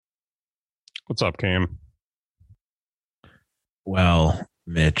What's up, Cam? Well,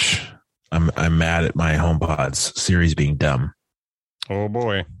 Mitch, I'm mad at my HomePod's Siri's being dumb. Oh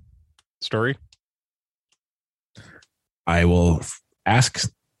boy. Story? I will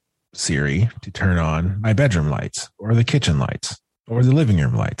ask Siri to turn on my bedroom lights or the kitchen lights or the living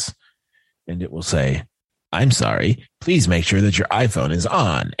room lights, and it will say, "I'm sorry. Please make sure that your iPhone is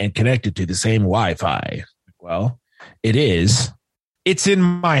on and connected to the same Wi-Fi." Well, it is. It's in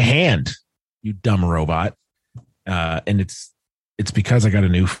my hand, you dumb robot. And it's because I got a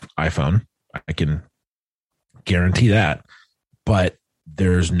new iPhone. I can guarantee that. But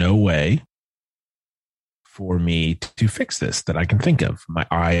there's no way for me to fix this that I can think of. My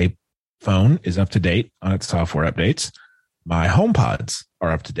iPhone is up to date on its software updates. My HomePods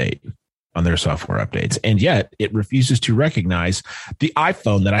are up to date on their software updates. And yet it refuses to recognize the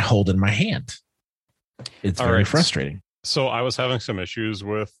iPhone that I hold in my hand. It's All very right. frustrating. So I was having some issues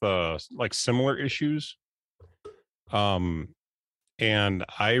with like similar issues. Um and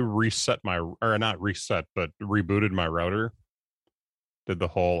I reset my or not reset, but rebooted my router. Did the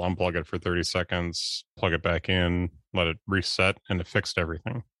whole unplug it for 30 seconds, plug it back in, let it reset, and it fixed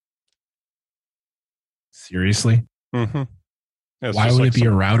everything. Seriously? Mm-hmm. It's Why just would like it be a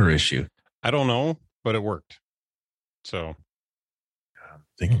some router issue? I don't know, but it worked. So I'm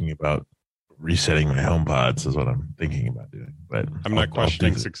thinking about resetting my home pods is what I'm thinking about doing. But I'm not I'll do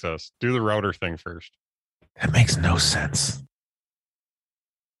questioning that. success. Do the router thing first. That makes no sense.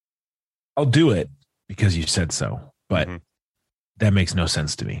 I'll do it because you said so, but Mm-hmm. that makes no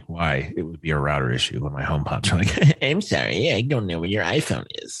sense to me. Why it would be a router issue when my home pods are like, "I'm sorry, I don't know where your iPhone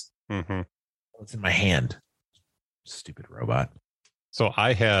is. Mm-hmm. It's in my hand." Stupid robot. So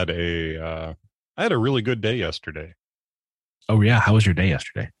I had a really good day yesterday. Oh yeah, how was your day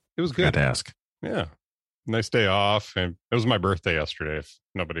yesterday? It was Forgot good. to ask. Yeah. Nice day off. And it was my birthday yesterday. If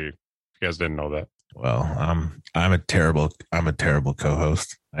you guys didn't know that. Well, I'm a terrible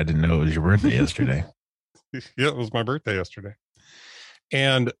co-host. I didn't know it was your birthday yesterday. Yeah, it was my birthday yesterday.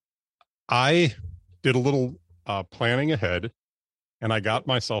 And I did a little planning ahead and I got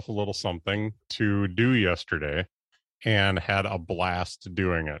myself a little something to do yesterday and had a blast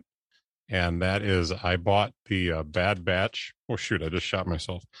doing it. And that is, I bought the Bad Batch. Oh, shoot, I just shot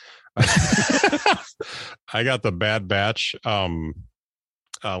myself. I got the Bad Batch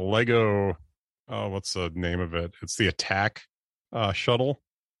Lego. What's the name of it? It's the Attack shuttle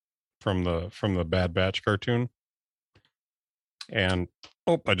from the Bad Batch cartoon. And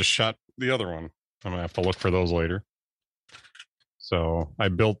I just shot the other one. I'm gonna have to look for those later. So I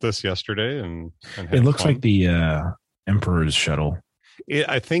built this yesterday and It had looks fun. like the Emperor's shuttle.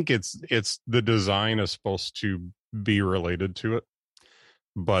 I think it's the design is supposed to be related to it,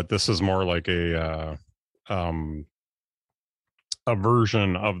 but this is more like a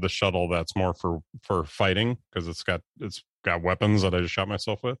version of the shuttle that's more for fighting because it's got weapons that I just shot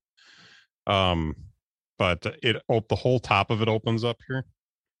myself with. Um, but the whole top of it opens up here,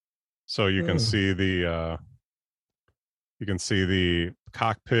 so you can see the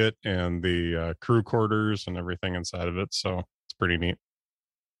cockpit and the crew quarters and everything inside of it. So it's pretty neat.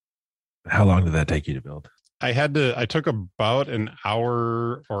 How long did that take you to build? I took about an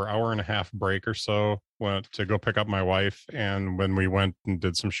hour or hour and a half break or so, went to go pick up my wife. And when we went and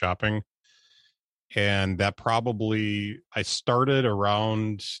did some shopping, and that probably, I started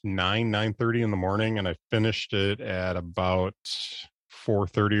around 9:30 in the morning and I finished it at about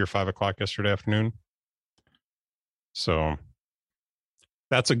 4:30 or 5 o'clock yesterday afternoon. So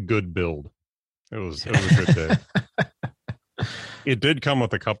that's a good build. It was a good day. It did come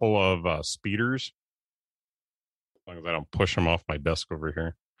with a couple of speeders, as long as I don't push them off my desk over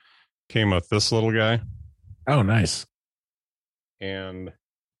here. Came with this little guy Oh, nice. and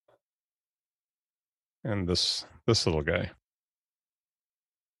this little guy.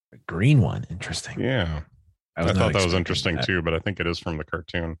 A green one. Interesting. Yeah, I was I not thought that was expecting interesting that. too, but I think it is from the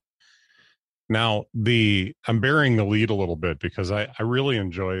cartoon. Now I'm bearing the lead a little bit because I really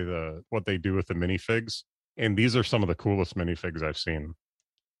enjoy what they do with the minifigs, and these are some of the coolest minifigs I've seen.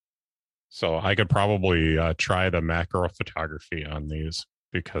 So I could probably try the macro photography on these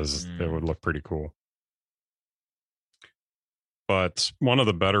because they would look pretty cool. But one of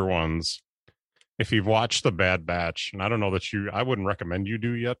the better ones, if you've watched the Bad Batch, and I don't know that I wouldn't recommend you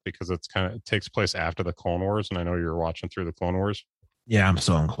do yet because it takes place after the Clone Wars, and I know you're watching through the Clone Wars. Yeah, I'm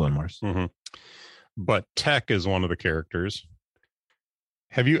still on Clone Wars. Mm-hmm. But Tech is one of the characters.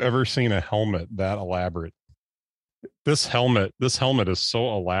 Have you ever seen a helmet that elaborate? This helmet is so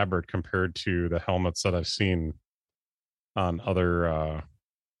elaborate compared to the helmets that I've seen on other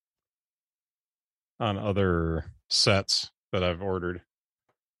sets that I've ordered.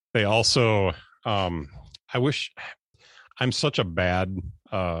 They also, I wish I'm such a bad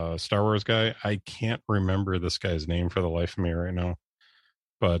Star Wars guy. I can't remember this guy's name for the life of me right now.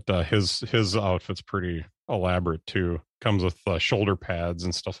 But his outfit's pretty elaborate too. Comes with shoulder pads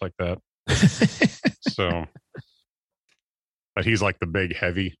and stuff like that. So, but he's like the big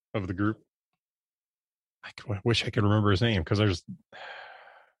heavy of the group. I wish I could remember his name because there's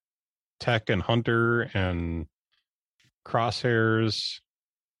Tech and Hunter and Crosshairs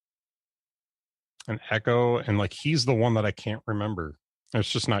and Echo, and like he's the one that I can't remember. It's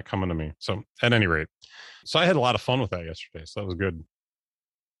just not coming to me. So at any rate, so I had a lot of fun with that yesterday. So that was good.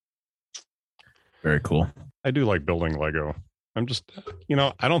 Very cool. I do like building Lego. I'm just,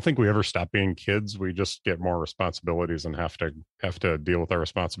 I don't think we ever stop being kids. We just get more responsibilities and have to deal with our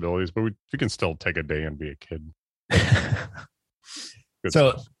responsibilities. But we can still take a day and be a kid.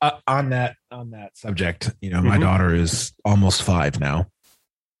 So on that subject, my daughter is almost 5 now.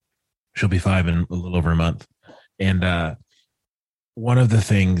 She'll be 5 in a little over a month. And one of the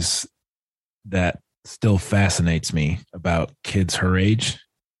things that still fascinates me about kids her age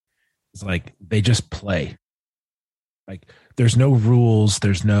is like they just play. Like there's no rules,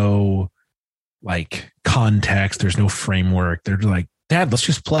 there's no like context, there's no framework. They're like, Dad, let's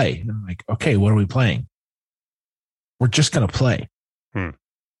just play. And I'm like, okay, what are we playing? We're just gonna play. And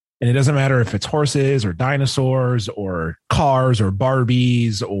it doesn't matter if it's horses or dinosaurs or cars or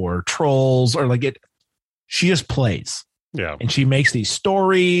Barbies or trolls or like it. She just plays. Yeah. And she makes these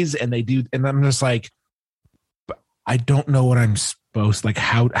stories and they do. And I'm just like, I don't know what I'm supposed, like,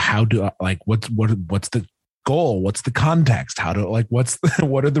 how do I, like, what's the goal? What's the context? How to like,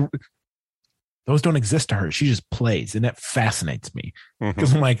 what are the, those don't exist to her. She just plays. And that fascinates me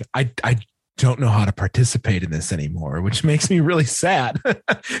because I'm like, I don't know how to participate in this anymore, which makes me really sad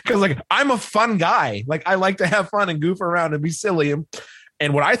because like I'm a fun guy. Like I like to have fun and goof around and be silly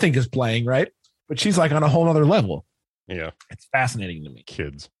and what I think is playing, right? But she's like on a whole nother level. Yeah. It's fascinating to me.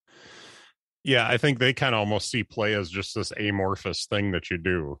 Kids. Yeah, I think they kind of almost see play as just this amorphous thing that you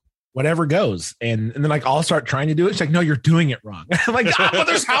do. Whatever goes. And then like I'll start trying to do it. She's like, no, you're doing it wrong. I'm like, how am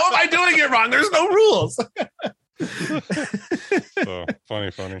I doing it wrong? There's no rules. So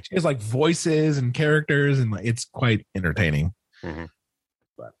funny. She has like voices and characters and like it's quite entertaining.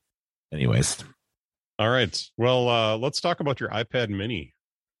 But anyways. All right. Well, let's talk about your iPad mini.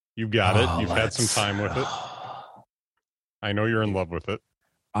 You've got it. You've had some time with it. I know you're in love with it.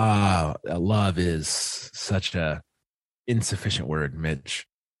 Love is such a insufficient word, Mitch.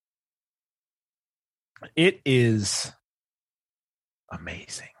 It is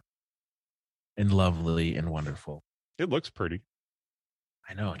amazing and lovely and wonderful. It looks pretty.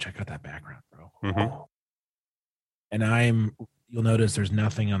 I know. Check out that background, bro. And you'll notice there's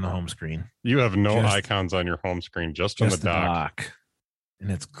nothing on the home screen. You have no icons on your home screen, just on the dock.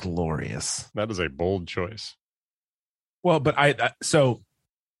 And it's glorious. That is a bold choice. Well, but I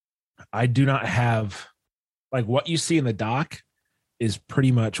do not have like what you see in the dock is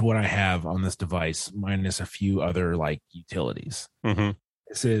pretty much what I have on this device, minus a few other like utilities.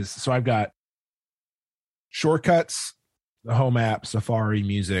 So I've got Shortcuts, the Home app, Safari,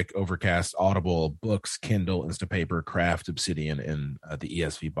 Music, Overcast, Audible, Books, Kindle, Instapaper, Craft, Obsidian, and the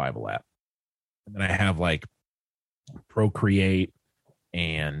ESV Bible app. And then I have like Procreate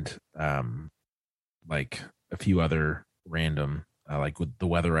and like a few other random like with the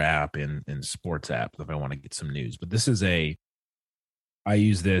weather app and sports app if I want to get some news. But this is I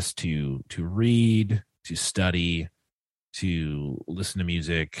use this to read, to study, to listen to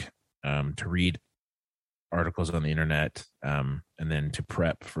music, to read articles on the internet, and then to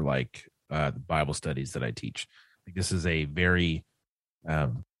prep for like the Bible studies that I teach. Like this is a very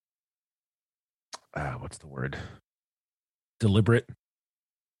what's the word? Deliberate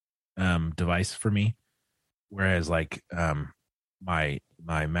device for me. Whereas like my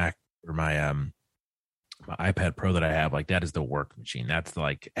Mac or my iPad Pro that I have, like that is the work machine. That's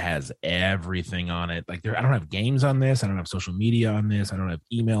like has everything on it. Like I don't have games on this. I don't have social media on this. I don't have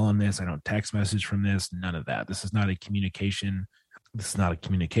email on this. I don't text message from this. None of that. This is not a communication. This is not a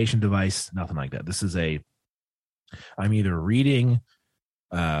communication device. Nothing like that. This is I'm either reading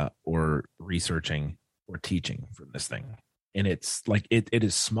or researching or teaching from this thing. And it's like, it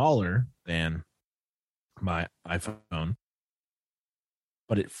is smaller than my iPhone,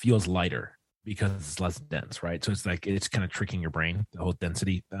 but it feels lighter because it's less dense, right? So it's like it's kind of tricking your brain, the whole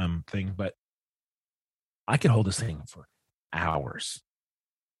density thing. But I can hold this thing for hours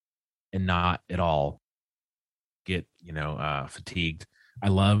and not at all get fatigued. I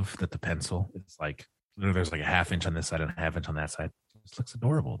love that the pencil is like there's like a 1/2 inch on this side and a 1/2 inch on that side. It just looks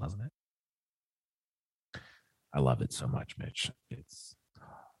adorable, doesn't it? I love it so much, Mitch. It's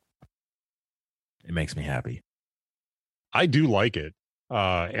It makes me happy. I do like it.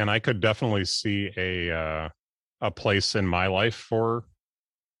 And I could definitely see a place in my life for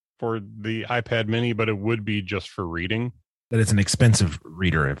the iPad mini, but it would be just for reading. That it's an expensive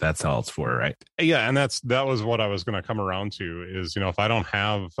reader if that's all it's for, right? Yeah, and that was what I was going to come around to is, if I don't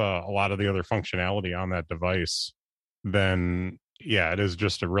have a lot of the other functionality on that device, then yeah, it is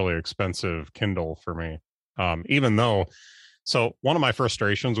just a really expensive Kindle for me. Even though, so one of my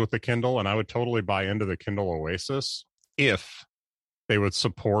frustrations with the Kindle, and I would totally buy into the Kindle Oasis if they would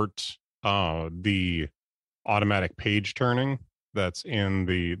support the automatic page turning that's in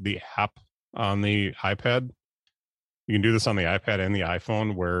the app on the iPad. You can do this on the iPad and the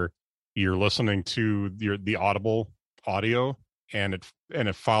iPhone where you're listening to the Audible audio and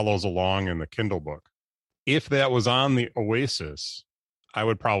it follows along in the Kindle book. If that was on the Oasis, I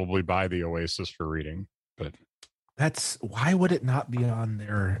would probably buy the Oasis for reading. But that's why would it not be on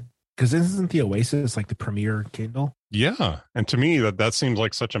there? Because isn't the Oasis like the premier Kindle? Yeah, and to me that seems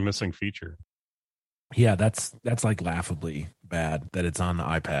like such a missing feature. Yeah, that's like laughably bad that it's on the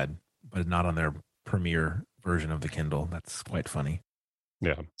iPad, but not on their premier version of the Kindle. That's quite funny.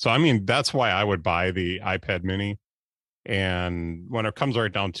 Yeah. So I mean, that's why I would buy the iPad mini. And when it comes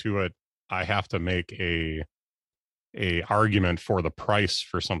right down to it, I have to make a argument for the price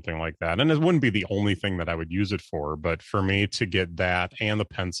for something like that. And it wouldn't be the only thing that I would use it for, but for me to get that and the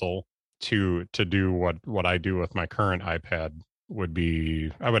pencil to do what I do with my current iPad would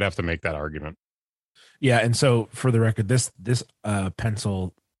be, I would have to make that argument. Yeah, and so for the record, this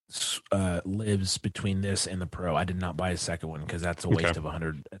pencil lives between this and the Pro. I did not buy a second one because that's a waste of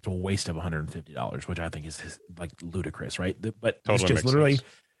It's a waste of $150, which I think is like ludicrous, right? But totally it's just literally sense.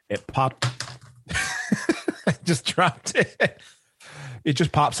 It popped. I just dropped it. It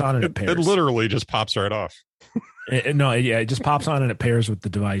just pops on and it pairs. It literally just pops right off. It just pops on and it pairs with the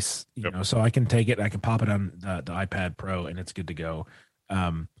device. You know, so I can take it. I can pop it on the iPad Pro and it's good to go.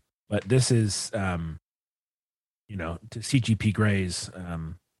 But this is, to CGP Gray's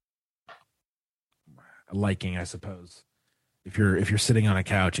liking, I suppose. If you're sitting on a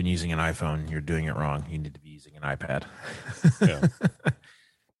couch and using an iPhone, you're doing it wrong. You need to be using an iPad. Yeah.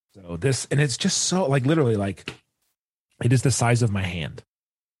 So this, and it's just so like literally like it is the size of my hand.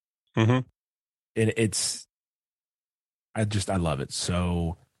 Mm-hmm. And I love it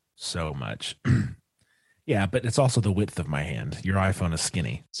so much. Yeah, but it's also the width of my hand. Your iPhone is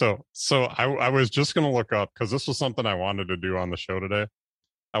skinny. So I was just going to look up, because this was something I wanted to do on the show today.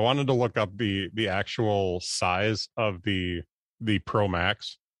 I wanted to look up the actual size of the Pro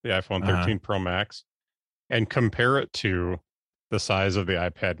Max, the iPhone 13 Pro Max, and compare it to the size of the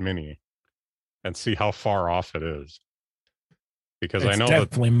iPad mini and see how far off it is. Because I know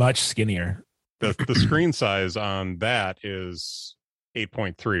definitely much skinnier. The screen size on that is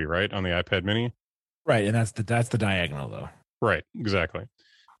 8.3, right? On the iPad mini. Right, and that's the diagonal though. Right, exactly.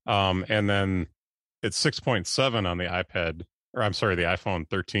 And then it's 6.7 on the iPad, or I'm sorry, the iPhone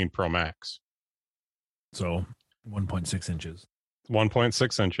 13 Pro Max. So 1.6 inches.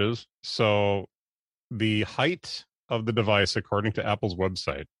 1.6 inches. So the height of the device, according to Apple's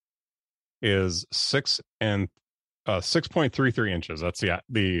website, is 6.33 inches. That's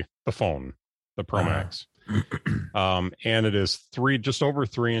the phone, the Pro Max. And it is just over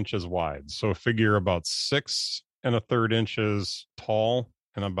 3 inches wide. So figure about 6 1/3 inches tall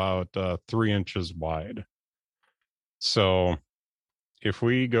and about 3 inches wide. So if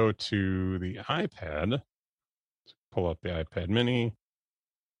we go to the iPad, pull up the iPad mini,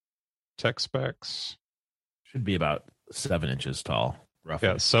 tech specs. Should be about 7 inches tall, roughly.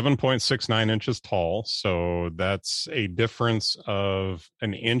 Yeah, 7.69 inches tall. So that's a difference of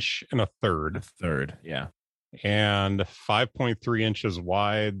 1 1/3 inches. A third, yeah. And 5.3 inches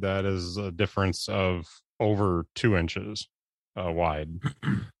wide. That is a difference of over 2 inches wide.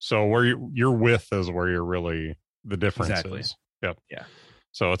 So where your width is where you're really the difference is. Yep. Yeah.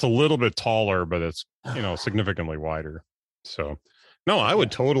 So it's a little bit taller, but it's significantly wider. So no, I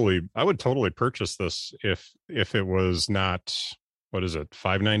would totally purchase this if it was not, what is it,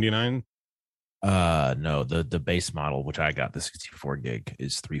 $599? No, the base model, which I got, the 64 gig,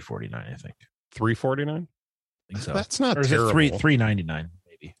 is $349, I think. $349? I think so. That's not or is terrible. It $399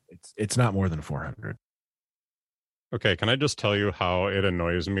 maybe. It's not more than 400. Okay, can I just tell you how it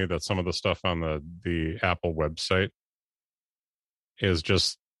annoys me that some of the stuff on the Apple website is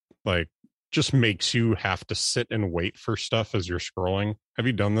just makes you have to sit and wait for stuff as you're scrolling. Have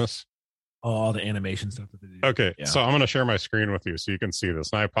you done this? Oh, all the animation stuff that they do. Okay, yeah. So I'm going to share my screen with you so you can see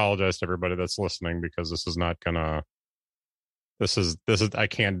this. And I apologize to everybody that's listening because this is not gonna. This is I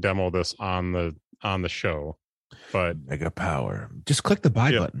can't demo this on the show, but mega power. Just click the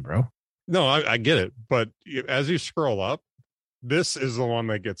buy button, bro. No, I get it. But as you scroll up, this is the one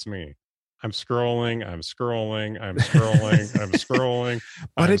that gets me. I'm scrolling, I'm scrolling, I'm scrolling, I'm scrolling,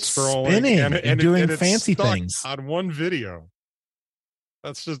 But I'm it's scrolling, spinning and doing and it's fancy stuck things. on one video.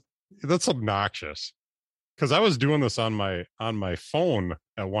 That's obnoxious. Because I was doing this on my phone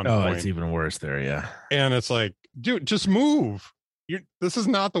at one Oh, point, it's even worse there. Yeah. and it's like, dude, just move. This is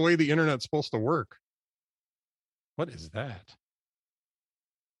not the way the internet's supposed to work. What is that?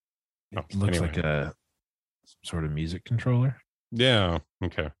 It looks anyway. like a some sort of music controller. Yeah.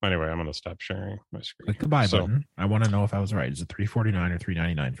 Okay. Anyway, I'm gonna stop sharing my screen. Click the buy button. I want to know if I was right. Is it $349 or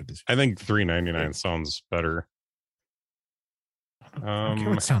 $399 for this? I think $3.99 sounds better.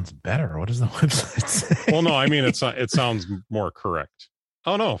 What sounds better? What does the website say? Well, no, I mean it sounds more correct.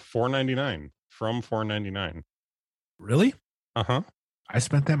 Oh no, $4.99 from $4.99. Really? Uh-huh. I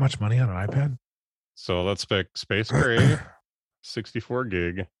spent that much money on an iPad. So let's pick Space Gray, 64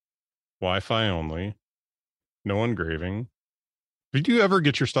 gig, Wi-Fi only, no engraving. Did you ever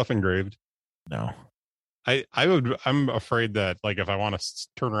get your stuff engraved? No. I'm afraid that like if I want to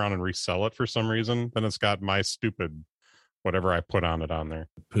turn around and resell it for some reason, then it's got my stupid whatever I put on it on there.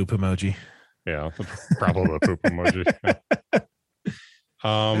 Poop emoji. Yeah, probably the poop emoji.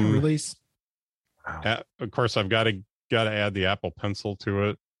 Release. Wow. Of course, I've got to add the Apple Pencil to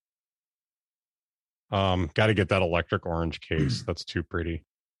it. Got to get that electric orange case. That's too pretty.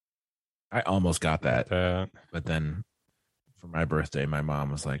 I almost got that, but then for my birthday, my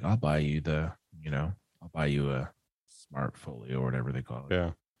mom was like, "I'll buy you a smart folio or whatever they call it."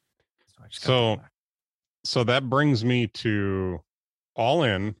 Yeah. So that brings me to all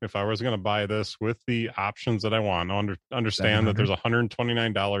in. If I was going to buy this with the options that I want, understand that there's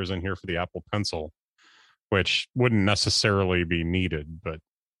 $129 in here for the Apple Pencil, which wouldn't necessarily be needed, but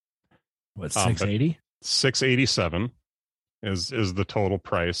what, $680? $687 is the total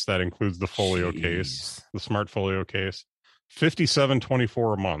price. That includes the folio case, the smart folio case.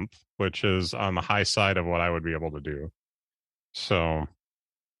 $57.24 a month, which is on the high side of what I would be able to do. So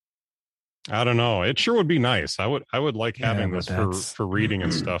I don't know. It sure would be nice. I would like having this for reading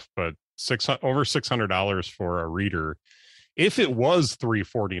and stuff, but over $600 for a reader. If it was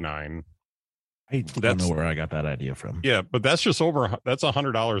 $349, I don't know where I got that idea from. Yeah, but that's just that's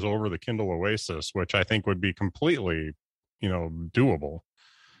 $100 over the Kindle Oasis, which I think would be completely, doable.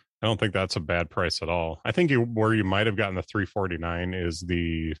 I don't think that's a bad price at all. I think where you might have gotten the $349 is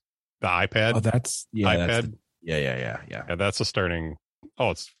the iPad. Oh, that's iPad. Yeah. That's a starting.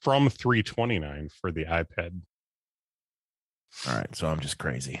 Oh, it's from $329 for the iPad. All right, so I'm just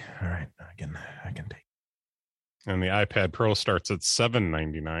crazy. All right, I can take. And the iPad Pro starts at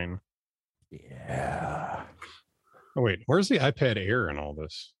 $799. Yeah. Oh wait, where's the iPad Air in all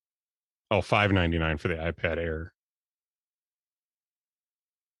this? Oh, $599 for the iPad Air.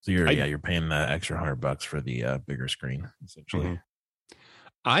 So you're paying the extra $100 for the bigger screen, essentially. Mm-hmm.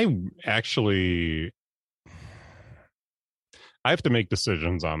 I have to make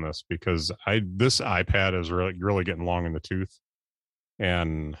decisions on this because this iPad is really getting long in the tooth,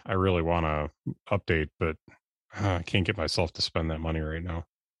 and I really want to update, but I can't get myself to spend that money right now.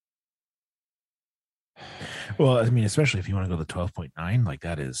 Well, I mean, especially if you want to go to 12.9, like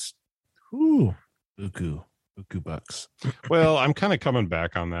that is, buku bucks. Well, I'm kind of coming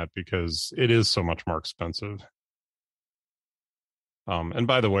back on that because it is so much more expensive. And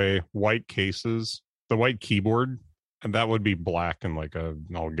by the way, white cases, the white keyboard, and that would be black in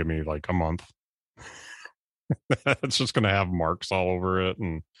give me like a month. It's just going to have marks all over it.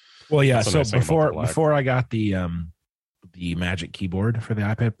 And well, yeah. So before I got the Magic Keyboard for the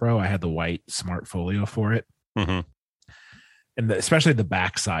iPad Pro, I had the white Smart Folio for it, and especially the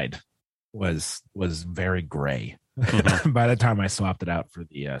backside was very gray. By the time I swapped it out for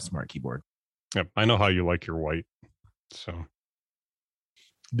the Smart Keyboard. Yep, I know how you like your white. So,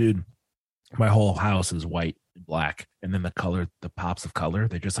 dude, my whole house is white and black, and then the pops of color,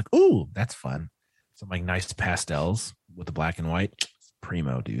 they're just like, ooh, that's fun. Some like nice pastels with the black and white. It's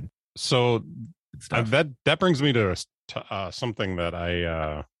primo, dude. So that brings me to something that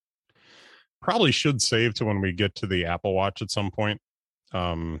I probably should save to when we get to the Apple Watch at some point.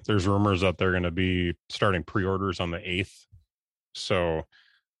 There's rumors that they're going to be starting pre-orders on the 8th. So,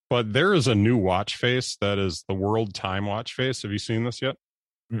 but there is a new watch face that is the World Time watch face. Have you seen this yet?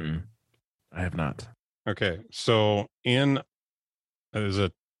 I have not. Okay. So is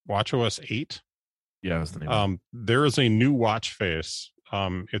it WatchOS 8? Yeah, that's the name. There is a new watch face.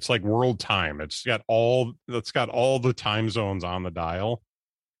 It's like World Time. It's got all the time zones on the dial.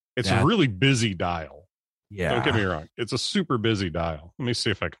 It's a really busy dial. Yeah. Don't get me wrong. It's a super busy dial. Let me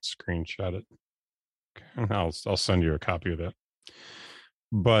see if I can screenshot it. Okay. I'll send you a copy of that.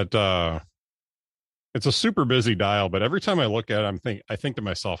 But it's a super busy dial. But every time I look at it, I think to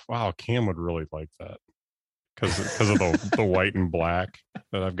myself, wow, Cam would really like that because of the white and black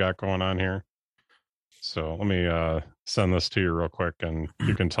that I've got going on here. So let me send this to you real quick, and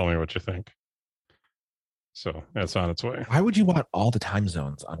you can tell me what you think. So that's on its way. Why would you want all the time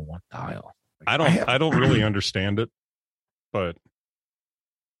zones on one dial? I don't really understand it, but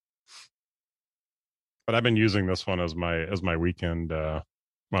I've been using this one as my weekend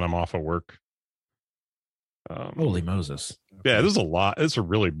when I'm off of work. Holy Moses! Okay. Yeah, this is a lot. It's a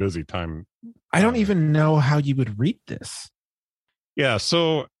really busy time. I don't even know how you would read this. Yeah,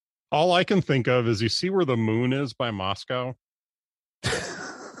 so all I can think of is you see where the moon is by Moscow.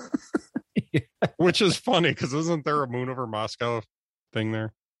 Yeah. Which is funny because isn't there a moon over Moscow thing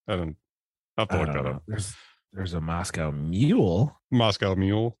there? I don't have to look that up. There's a Moscow Mule. Moscow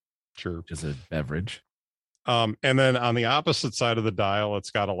Mule, sure. Which is a beverage. And then on the opposite side of the dial,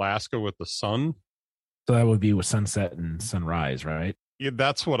 it's got Alaska with the sun. So that would be with sunset and sunrise, right? Yeah,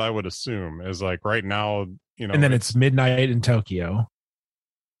 that's what I would assume is like right now, you know. And then it's midnight in Tokyo,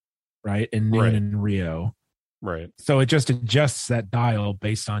 right? And noon in Rio. Right. So it just adjusts that dial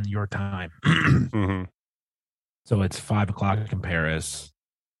based on your time. Mm-hmm. So it's 5 o'clock in Paris,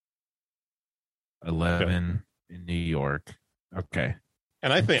 11 in New York. Okay.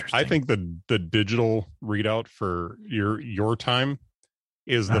 And I think the digital readout for your time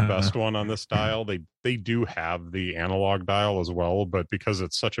is the best one on this dial. They do have the analog dial as well, but because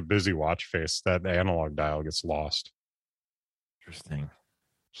it's such a busy watch face, that analog dial gets lost. Interesting.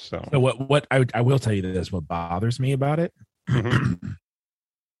 So what I will tell you this, what bothers me about it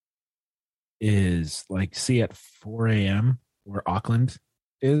is like, see at 4 a.m. where Auckland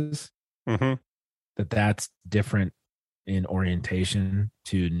is, that's different in orientation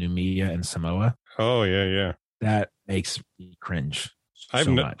to Numia and Samoa. Oh yeah. That makes me cringe so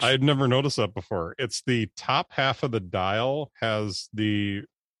much. I've never noticed that before. It's the top half of the dial has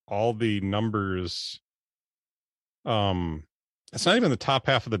all the numbers. It's not even the top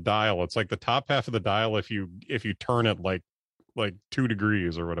half of the dial. It's like the top half of the dial, if you turn it like 2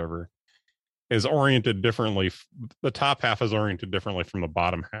 degrees or whatever, is oriented differently. The top half is oriented differently from the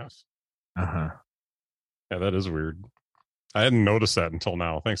bottom half. Yeah, that is weird. I hadn't noticed that until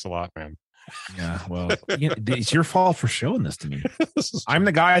now. Thanks a lot, man. Yeah, well, it's your fault for showing this to me. I'm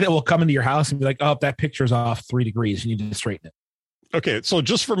the guy that will come into your house and be like, "Oh, that picture's off 3 degrees. You need to straighten it." Okay, so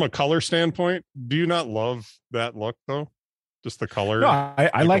just from a color standpoint, do you not love that look though? Just the color. No,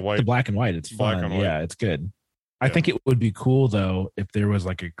 I like the black and white. It's fun. Yeah, it's good. I think it would be cool though if there was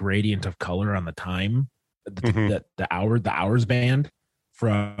like a gradient of color on the time, the hours band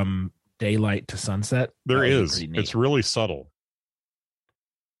from daylight to sunset. There is. It's really subtle.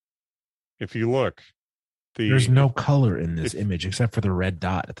 If you look, there's no color in this image except for the red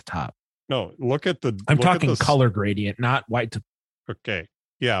dot at the top. No, look at the. I'm talking color gradient, not white to. Okay,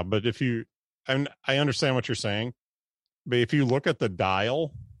 yeah, but I understand what you're saying. But if you look at the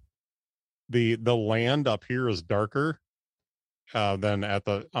dial, the land up here is darker than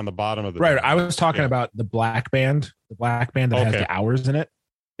on the bottom of the right. dial. I was talking about the black band that has the hours in it.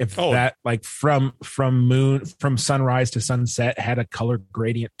 If that like from sunrise to sunset had a color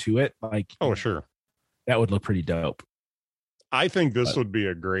gradient to it, like sure, that would look pretty dope. I think this would be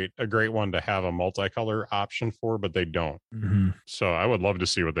a great one to have a multicolor option for, but they don't. So I would love to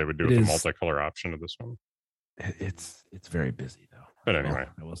see what they would do with the multicolor option of this one. It's very busy though. But anyway,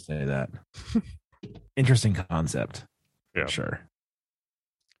 I will say that. Interesting concept. Yeah, sure.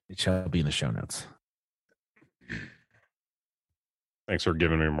 It shall be in the show notes. Thanks for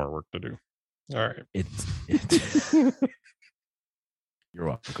giving me more work to do. All right. You're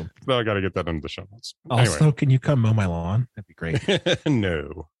welcome. So I got to get that into the show notes. Also, anyway. Can you come mow my lawn? That'd be great.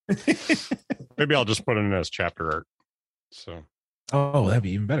 No. Maybe I'll just put it in as chapter art. So. Oh, that'd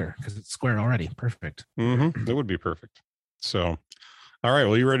be even better because it's square already. Perfect. That would be perfect. So, all right.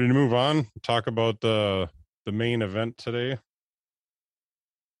 Well, you ready to move on? Talk about the main event today?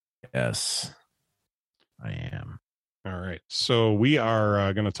 Yes, I am. All right. So we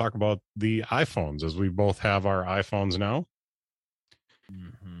are going to talk about the iPhones as we both have our iPhones now.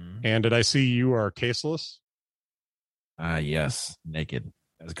 And did I see you are caseless? Yes, naked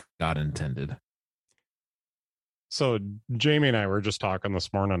as God intended. So Jamie and I were just talking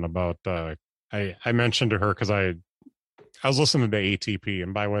this morning about I mentioned to her because I was listening to ATP,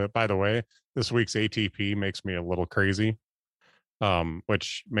 and by the way, this week's ATP makes me a little crazy.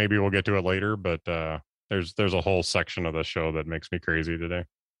 Which maybe we'll get to it later, but there's a whole section of the show that makes me crazy today,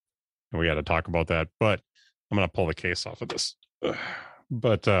 and we got to talk about that. But I'm gonna pull the case off of this.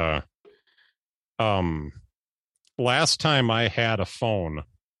 But last time I had a phone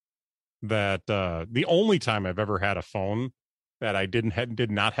that the only time I've ever had a phone that I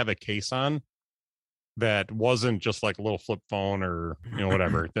did not have a case on, that wasn't just like a little flip phone or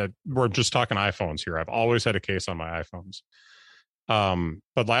whatever, that we're just talking iPhones here. I've always had a case on my iPhones.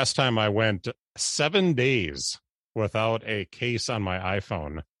 But last time I went 7 days without a case on my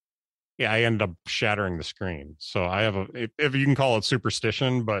iPhone. Yeah, I ended up shattering the screen. So I have if you can call it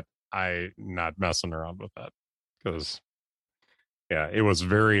superstition, but I not messing around with that, because yeah, it was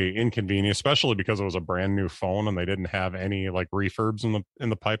very inconvenient, especially because it was a brand new phone and they didn't have any like refurbs in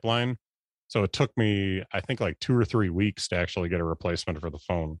the pipeline. So it took me, I think, like 2 or 3 weeks to actually get a replacement for the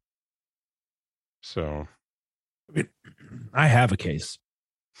phone. So I have a case,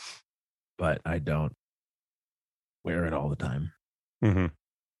 but I don't wear it all the time. mm-hmm.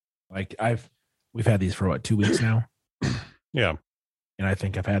 Like we've had these for what, 2 weeks now? Yeah. And I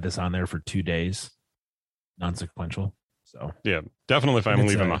think I've had this on there for 2 days, non-sequential. So yeah, definitely if I'm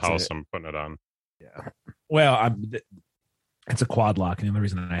leaving the house, I'm putting it on. Yeah. Well, it's a quad lock, and the only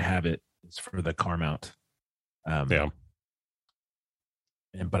reason I have it is for the car mount. Yeah.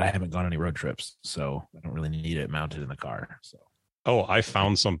 But I haven't gone on any road trips, so I don't really need it mounted in the car. So. Oh, I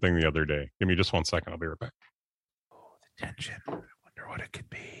found something the other day. Give me just 1 second. I'll be right back. Oh, the tension. I wonder what it could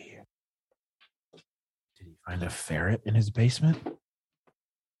be. Did he find a ferret in his basement?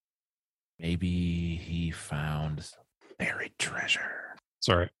 Maybe he found buried treasure.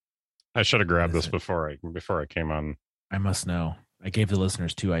 Sorry, I should have grabbed this before I came on. I must know. I gave the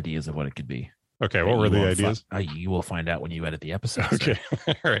listeners 2 ideas of what it could be. Okay, what were the ideas? You will find out when you edit the episode. Okay,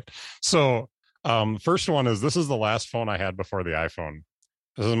 all right. So, first one is, this is the last phone I had before the iPhone.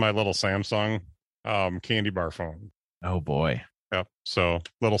 This is my little Samsung candy bar phone. Oh boy. Yep. So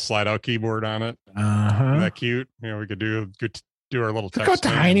little slide out keyboard on it. Isn't that cute? We could do our little text. Look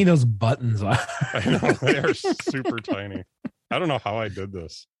how tiny those buttons are. I know, they are super tiny. I don't know how I did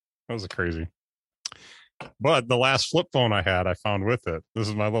this. That was crazy. But the last flip phone I had, I found with it. This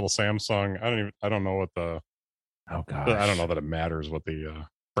is my little Samsung. I don't know what the. Oh gosh. I don't know that it matters what the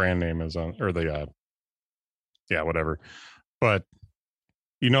brand name is on, or the. Yeah, whatever. But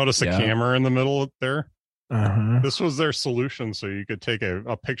you notice the camera in the middle there. Uh-huh. This was their solution, so you could take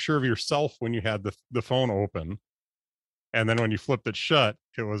a picture of yourself when you had the phone open, and then when you flipped it shut,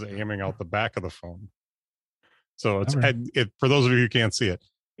 it was aiming out the back of the phone. So it's for those of you who can't see it,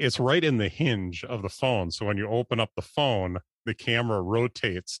 it's right in the hinge of the phone. So when you open up the phone, the camera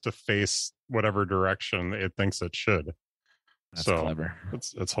rotates to face whatever direction it thinks it should. That's clever.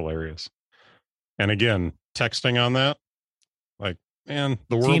 It's hilarious. And again, texting on that, like, man,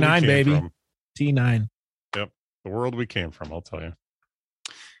 the world T9, we came baby. from. T9. Yep, the world we came from, I'll tell you.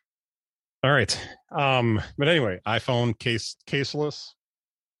 All right. But anyway, iPhone caseless.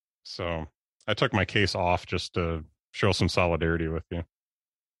 So I took my case off just to show some solidarity with you.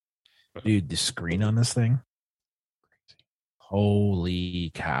 Dude, the screen on this thing.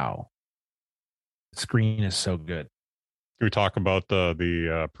 Holy cow. The screen is so good. Can we talk about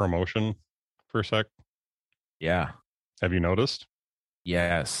the promotion for a sec? Yeah. Have you noticed?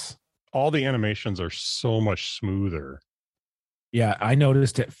 Yes. All the animations are so much smoother. Yeah, I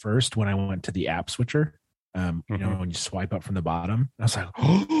noticed it first when I went to the app switcher. You know, when you swipe up from the bottom, I was like,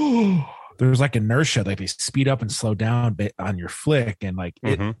 oh, there's like inertia, like they speed up and slow down on your flick, and like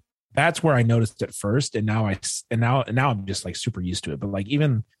it. That's where I noticed it first, and now I'm just like super used to it. But like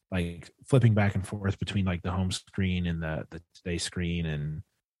even like flipping back and forth between like the home screen and the today screen, and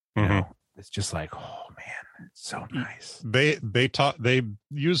you know, it's just like, oh man, it's so nice. They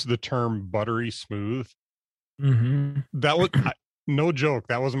use the term buttery smooth. That was no joke.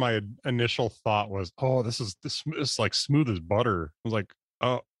 That was my initial thought was, oh, this is like smooth as butter. I was like,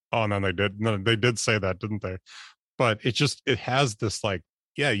 oh, and then they did say that, didn't they? But it has this like,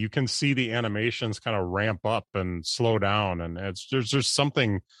 yeah, you can see the animations kind of ramp up and slow down, and there's just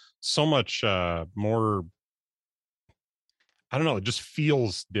something so much more. I don't know. It just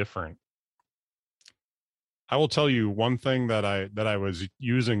feels different. I will tell you one thing that I was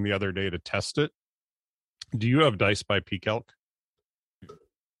using the other day to test it. Do you have Dice by PCalc?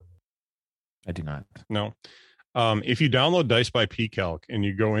 I do not. No. If you download Dice by PCalc and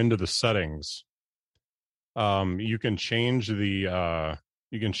you go into the settings, you can change the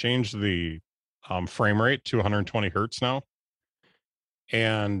frame rate to 120 hertz now,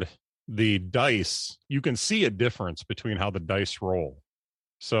 and the dice, you can see a difference between how the dice roll.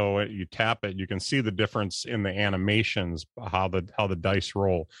 So you tap it, you can see the difference in the animations, how the dice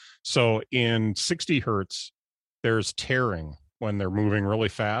roll. So in 60 hertz, there's tearing when they're moving really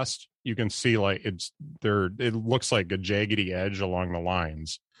fast. You can see like it looks like a jaggedy edge along the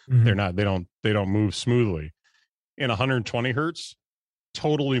lines. They don't move smoothly. in 120 hertz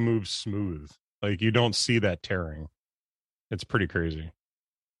totally moves smooth. Like you don't see that tearing. It's pretty crazy.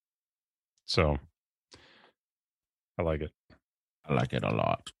 So I like it. I like it a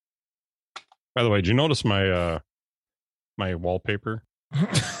lot. By the way, did you notice my my wallpaper?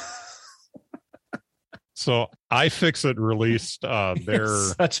 So iFixit released their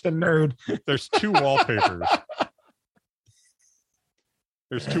such a nerd. There's two wallpapers.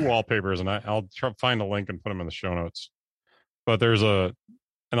 There's two wallpapers, and I'll try to find a link and put them in the show notes. But there's and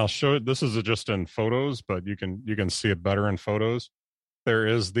I'll show it. This is just in photos, but you can see it better in photos. There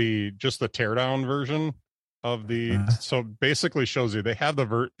is just the teardown version of the. So basically, shows you they have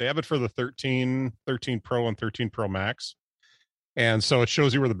they have it for the 13 Pro and 13 Pro Max, and so it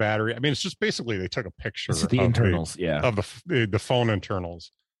shows you where the battery. I mean, it's just basically they took a picture of the internals, of the phone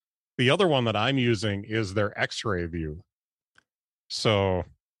internals. The other one that I'm using is their X-ray view. So,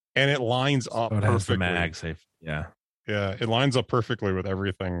 and it lines up it perfectly. Has the MagSafe. Yeah. Yeah, it lines up perfectly with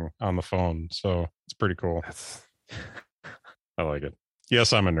everything on the phone. So it's pretty cool. I like it.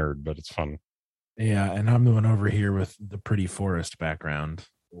 Yes, I'm a nerd, but it's fun. Yeah, and I'm the one over here with the pretty forest background.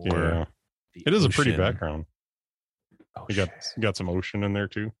 Yeah, it is a pretty background. You got some ocean in there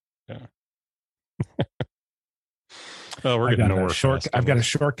too. Yeah. Oh, we're getting nowhere. I've got a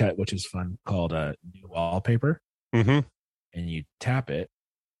shortcut which is fun called New Wallpaper. Mm-hmm. And you tap it,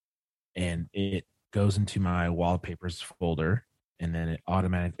 and it goes into my wallpapers folder, and then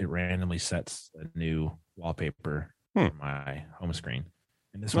it randomly sets a new wallpaper for my home screen.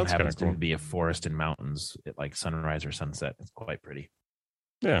 And this one happens to be a forest and mountains at like sunrise or sunset. It's quite pretty.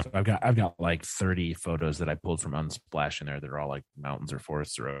 Yeah. So I've got like 30 photos that I pulled from Unsplash in there that are all like mountains or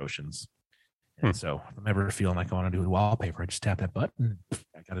forests or oceans. And so if I'm ever feeling like I want to do a wallpaper, I just tap that button.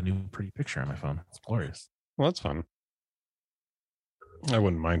 I got a new pretty picture on my phone. It's glorious. Well, that's fun. I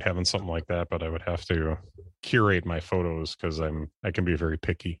wouldn't mind having something like that, but I would have to curate my photos because I can be very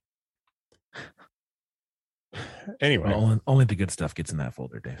picky. Anyway, well, only the good stuff gets in that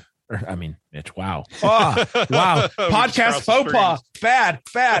folder, Dave. I mean, Mitch. Wow. Oh, wow. Podcast faux pas.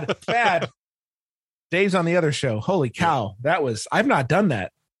 Bad. Dave's on the other show. Holy cow. I've not done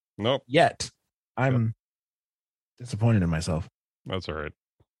that. Nope. Yet. I'm disappointed in myself. That's all right.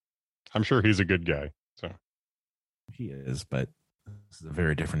 I'm sure he's a good guy. So he is, but this is a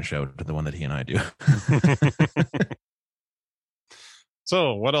very different show to the one that he and I do.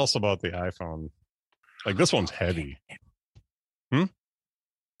 So what else about the iPhone? Like this one's heavy.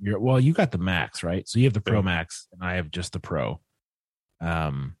 You got the Max, right? So you have the Pro Max, and I have just the Pro,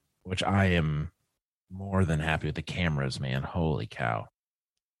 which I am more than happy with the cameras, man. Holy cow.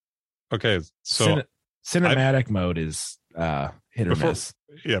 Okay, so cinematic mode is hit or miss.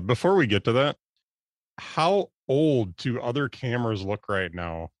 Yeah, before we get to that, how old do other cameras look right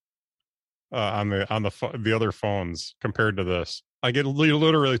now on the other phones compared to this? Like it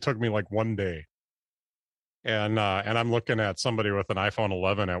literally took me like one day. And I'm looking at somebody with an iPhone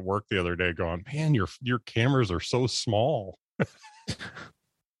 11 at work the other day going, man, your cameras are so small.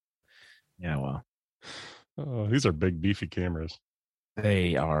 Yeah, well. These are big, beefy cameras.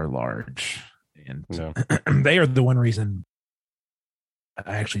 They are large. And they are the one reason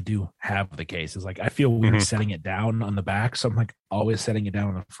I actually do have the case. Is like I feel weird setting it down on the back. So I'm like always setting it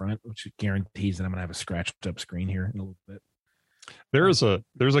down on the front, which guarantees that I'm going to have a scratched up screen here in a little bit. There's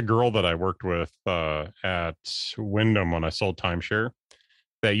a girl that I worked with at Wyndham when I sold timeshare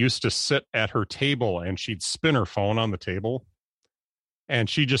that used to sit at her table and she'd spin her phone on the table. And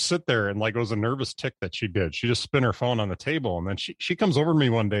she'd just sit there and like it was a nervous tick that she did. She just spin her phone on the table. And then she comes over to me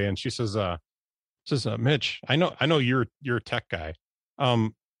one day and she says, Mitch, I know you're a tech guy.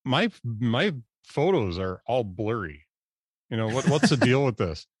 My photos are all blurry. You know, what's the deal with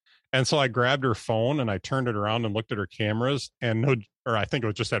this? And so I grabbed her phone and I turned it around and looked at her cameras and I think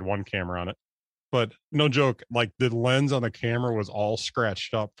it just had one camera on it, but no joke. Like the lens on the camera was all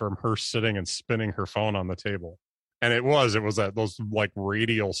scratched up from her sitting and spinning her phone on the table. And it was those like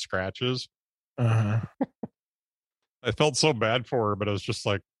radial scratches. Uh-huh. I felt so bad for her, but it was just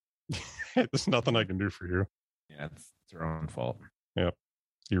like, there's nothing I can do for you. Yeah. It's her own fault. Yep.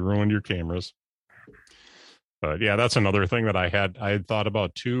 You ruined your cameras. But yeah, that's another thing that I had thought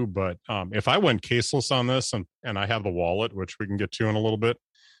about too. But if I went caseless on this and I have the wallet, which we can get to in a little bit,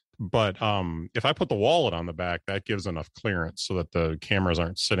 but if I put the wallet on the back, that gives enough clearance so that the cameras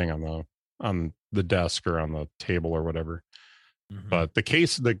aren't sitting on the desk or on the table or whatever. Mm-hmm. But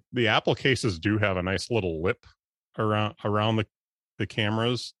the Apple cases do have a nice little lip around the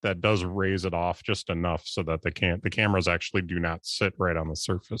cameras that does raise it off just enough so that the cameras actually do not sit right on the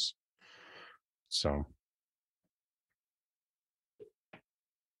surface. So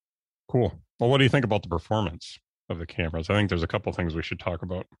cool. Well, what do you think about the performance? of the cameras. I think there's a couple things we should talk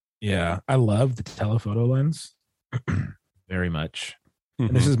about. Yeah, I love the telephoto lens very much. And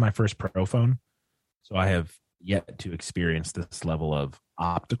this Mhm. is my first pro phone, so I have yet to experience this level of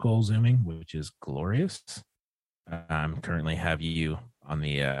optical zooming, which is glorious. I'm currently have you on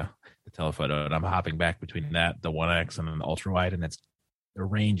the telephoto, and I'm hopping back between that, the 1X, and then the ultra wide, and it's the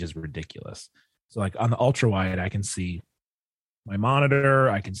range is ridiculous. So like on the ultra wide, I can see my monitor,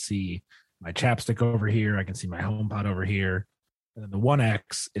 I can see my chapstick over here, I can see my HomePod over here. And then the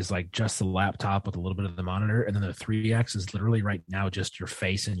 1X is like just the laptop with a little bit of the monitor. And then the 3X is literally right now just your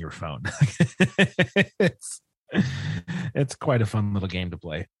face and your phone. it's it's quite a fun little game to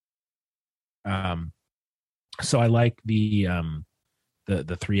play. So I like the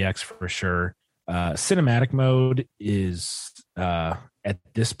 3X for sure. Cinematic mode is at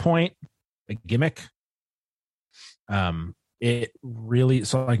this point a gimmick. It really,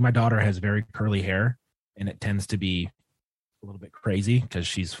 so like my daughter has very curly hair, and it tends to be a little bit crazy because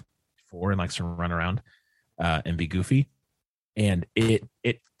she's 4 and likes to run around and be goofy. And it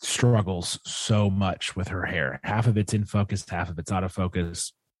struggles so much with her hair. Half of it's in focus, half of it's out of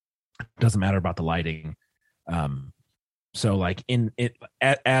focus. Doesn't matter about the lighting. So like in it,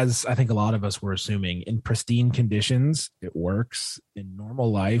 as I think a lot of us were assuming, in pristine conditions, it works. In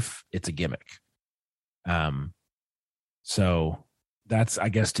normal life, it's a gimmick. So that's, I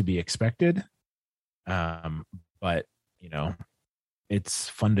guess, to be expected. But you know, it's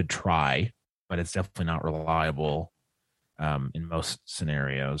fun to try, but it's definitely not reliable in most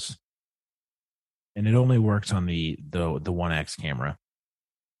scenarios. And it only works on the 1X camera,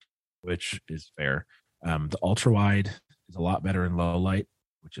 which is fair. The ultra wide is a lot better in low light,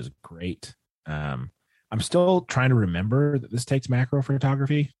 which is great. I'm still trying to remember that this takes macro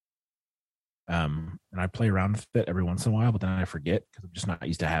photography. And I play around with it every once in a while, but then I forget because I'm just not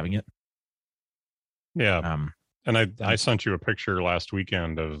used to having it. Yeah. And I sent you a picture last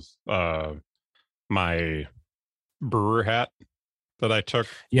weekend of my brewer hat that I took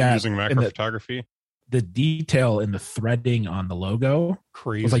using macro photography. The detail in the threading on the logo,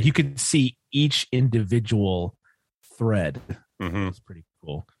 crazy. It was like you could see each individual thread. Mm-hmm. It was pretty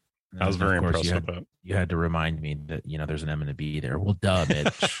cool. I was very impressed with that. You had to remind me that, you know, there's an M and a B there. Well, duh,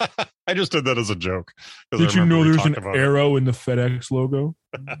 bitch. I just did that as a joke. Did you know there's an arrow in the FedEx logo?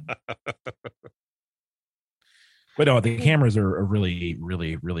 But no, the cameras are really,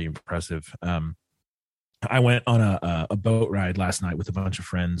 really, really impressive. I went on a boat ride last night with a bunch of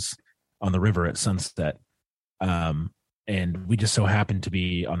friends on the river at sunset. And we just so happened to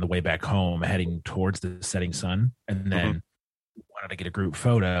be on the way back home heading towards the setting sun. And then wanted to get a group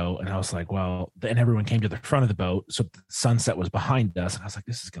photo. And I was like, well, then everyone came to the front of the boat. So the sunset was behind us. And I was like,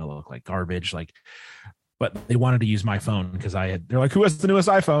 this is going to look like garbage. Like, but they wanted to use my phone because they're like, who has the newest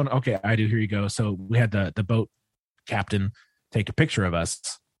iPhone? Okay, I do. Here you go. So we had the boat captain take a picture of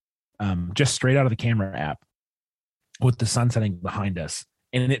us just straight out of the camera app with the sun setting behind us.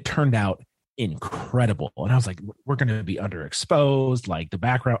 And it turned out incredible. And I was like, we're going to be underexposed, like the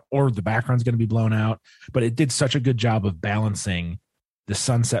background's going to be blown out. But it did such a good job of balancing the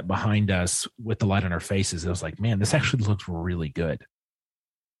sunset behind us with the light on our faces. It was like, man, this actually looks really good.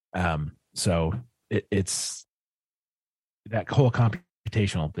 So it's that whole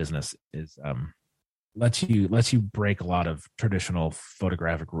computational business is lets you break a lot of traditional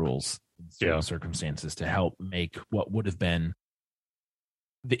photographic rules in certain circumstances to help make what would have been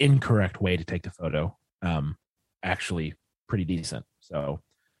the incorrect way to take the photo actually pretty decent. So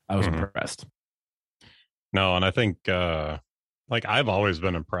I was impressed. No, and I think like I've always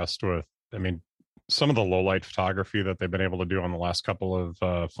been impressed with, I mean, some of the low light photography that they've been able to do on the last couple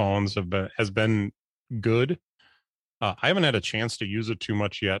of phones has been good. I haven't had a chance to use it too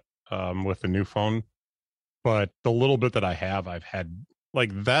much yet with the new phone, but the little bit that I have, I've had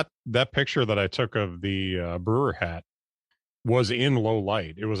like that picture that I took of the brewer hat was in low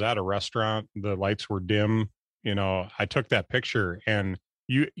light. It was at a restaurant. The lights were dim. You know, I took that picture and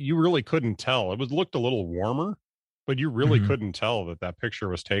you really couldn't tell. It looked a little warmer, but you really couldn't tell that picture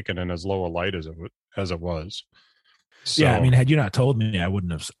was taken in as low a light as it was. So, yeah, I mean, had you not told me, I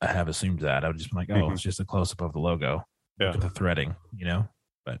wouldn't have assumed that. I would just be like, oh, it's just a close up of the logo. Look at the threading, you know.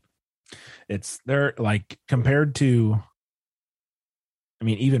 But they're like compared to, I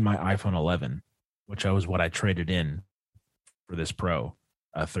mean, even my iPhone 11, which was what I traded in for this Pro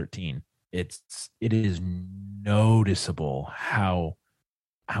 13. It is noticeable how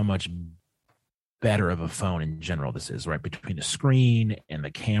much better of a phone in general this is, right? Between the screen and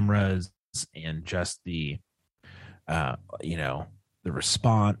the cameras and just the the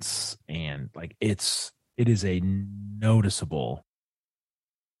response, and like it is a noticeable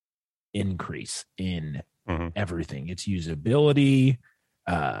increase in everything. Its usability.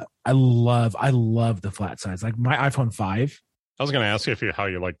 I love the flat size. Like my iPhone 5. I was going to ask you how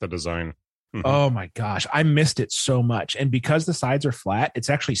you like the design. Oh my gosh, I missed it so much. And because the sides are flat, it's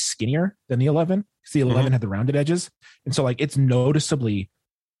actually skinnier than the 11. Because the 11 had the rounded edges, and so like it's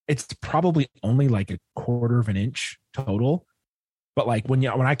probably only like a quarter of an inch total. But like when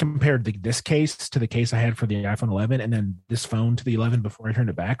I compared this case to the case I had for the iPhone 11, and then this phone to the 11 before I turned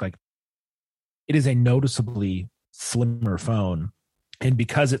it back, like it is a noticeably slimmer phone. And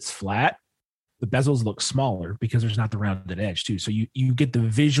because it's flat, the bezels look smaller because there's not the rounded edge too. So you get the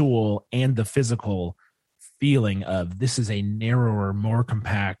visual and the physical feeling of this is a narrower, more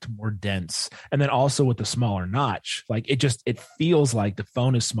compact, more dense. And then also with the smaller notch, like it feels like the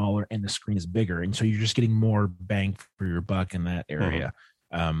phone is smaller and the screen is bigger. And so you're just getting more bang for your buck in that area.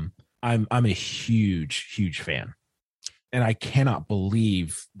 I'm a huge fan. And I cannot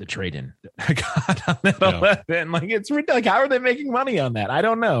believe the trade-in I got on that 11. Like it's ridiculous. Like, how are they making money on that? I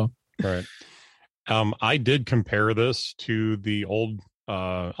don't know. Right. I did compare this to the old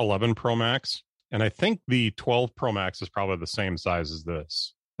 11 Pro Max, and I think the 12 Pro Max is probably the same size as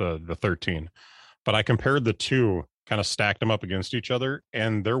this, the 13. But I compared the two, kind of stacked them up against each other,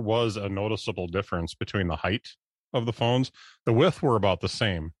 and there was a noticeable difference between the height of the phones. The width were about the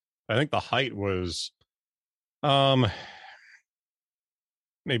same. I think the height was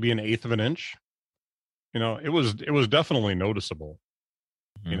maybe an eighth of an inch. It was definitely noticeable.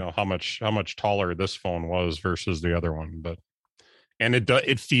 How much taller this phone was versus the other one, and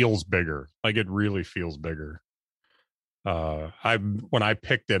it feels bigger. Like it really feels bigger. When I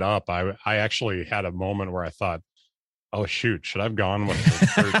picked it up, I actually had a moment where I thought, oh shoot, should I have gone with the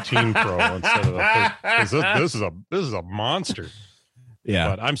 13 Pro instead of the 13? This is a monster. Yeah,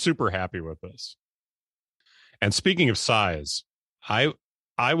 but I'm super happy with this. And speaking of size, I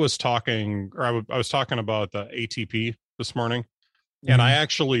was talking about the ATP this morning. And I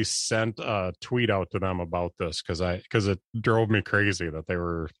actually sent a tweet out to them about this because it drove me crazy that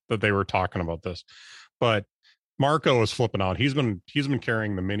they were talking about this. But Marco is flipping out. He's been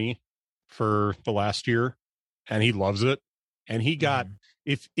carrying the Mini for the last year, and he loves it. And he got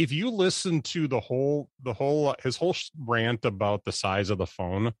if you listen to his whole rant about the size of the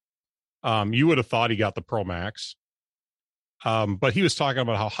phone, you would have thought he got the Pro Max. But he was talking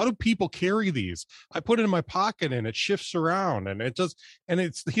about how do people carry these? I put it in my pocket and it shifts around and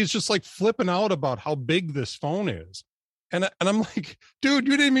he's just like flipping out about how big this phone is. And I'm like, dude,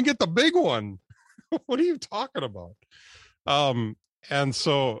 you didn't even get the big one. What are you talking about? And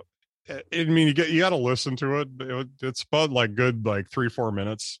so, I mean, you got to listen to it. It's about like good, like 3-4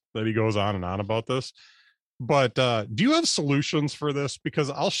 minutes that he goes on and on about this. But, do you have solutions for this? Because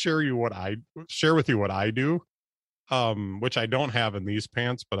I'll share with you what I do. Which I don't have in these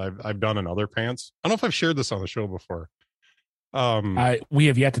pants, but I've done in other pants. I don't know if I've shared this on the show before. We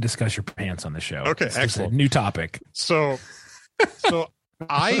have yet to discuss your pants on the show. Okay, this excellent. Is a new topic. So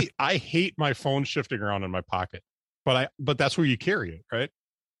I hate my phone shifting around in my pocket, but that's where you carry it, right?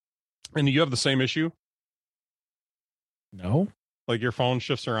 And you have the same issue. No, like your phone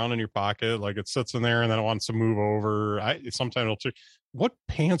shifts around in your pocket, like it sits in there and then it wants to move over. Sometimes it'll check. What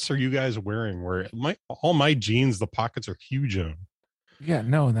pants are you guys wearing? Where all my jeans, the pockets are huge in them. Yeah,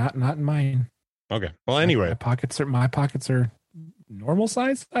 no, not in mine. Okay. Well, anyway, my pockets are normal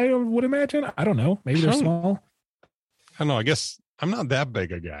size. I would imagine. I don't know. Maybe they're small. I don't know. I guess I'm not that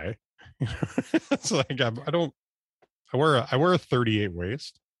big a guy. It's like I wear a 38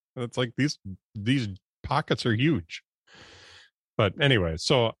 waist. It's like these pockets are huge. But anyway,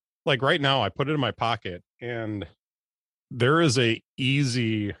 so like right now I put it in my pocket and there is a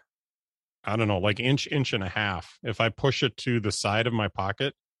easy, I don't know, like inch and a half. If I push it to the side of my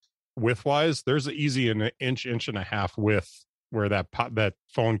pocket width wise, there's an easy an inch and a half width where that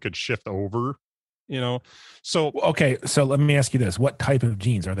phone could shift over, So, okay. So let me ask you this. What type of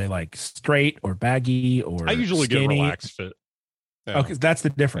jeans are they, like straight or baggy or I usually skinny? get relaxed fit. Yeah. Okay. That's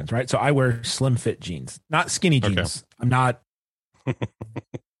the difference, right? So I wear slim fit jeans, not skinny jeans. Okay. I'm not,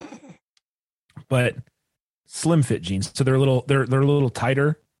 but slim fit jeans. So they're a little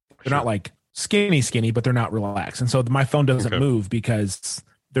tighter. They're not like skinny, but they're not relaxed. And so my phone doesn't move because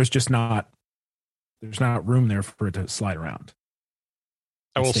there's not room there for it to slide around.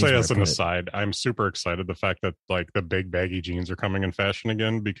 I will say as an aside, I'm super excited the fact that like the big baggy jeans are coming in fashion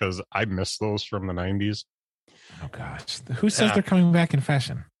again because I miss those from the 90s. Oh gosh. Who says they're coming back in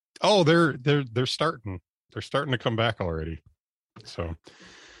fashion? Oh, they're starting. They're starting to come back already. So a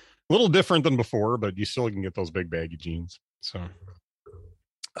little different than before, but you still can get those big baggy jeans. So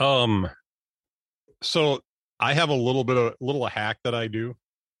I have a little hack that I do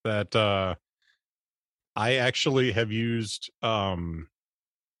that I actually have used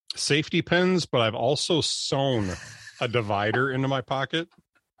safety pins, but I've also sewn a divider into my pocket.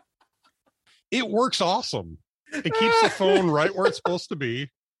 It works awesome. It keeps the phone right where it's supposed to be.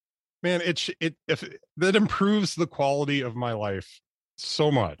 Man, if that improves the quality of my life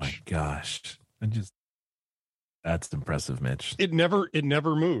so much. My gosh. That's impressive, Mitch. It never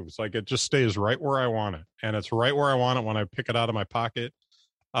moves. Like, it just stays right where I want it. And it's right where I want it when I pick it out of my pocket.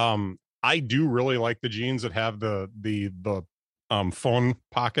 I do really like the jeans that have the phone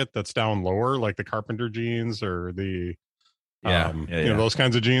pocket that's down lower, like the Carpenter jeans or the you know, those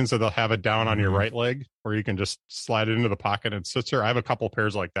kinds of jeans that they'll have it down on your right leg where you can just slide it into the pocket and it sits there. I have a couple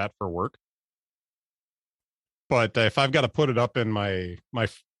pairs like that for work. But if I've got to put it up in my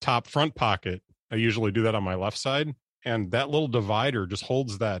top front pocket, I usually do that on my left side, and that little divider just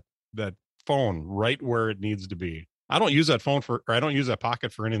holds that phone right where it needs to be. I don't use that I don't use that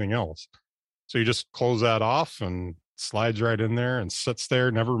pocket for anything else. So you just close that off and slides right in there and sits there,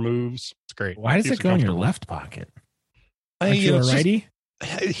 never moves. It's great. Why does it go in your left pocket? Aren't you a righty?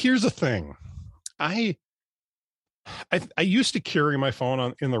 Here's the thing. I used to carry my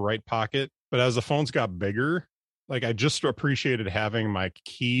phone in the right pocket, but as the phones got bigger, like, I just appreciated having my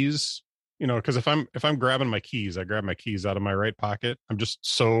keys, you know, because if I'm grabbing my keys, I grab my keys out of my right pocket. It's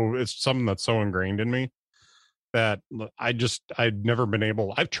something that's so ingrained in me that I'd never been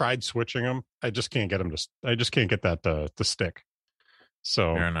able. I've tried switching them. I just can't get them I just can't get that to stick.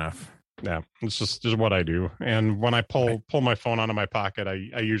 So fair enough. Yeah, it's just what I do. And when I pull my phone out of my pocket,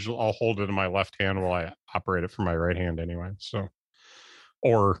 I'll hold it in my left hand while I operate it from my right hand anyway. So,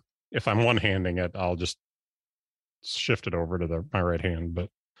 or if I'm one-handing it, I'll just shift it over to my right hand. But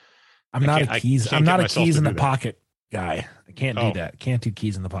I'm not a keys in the pocket guy. I can't do that. Can't do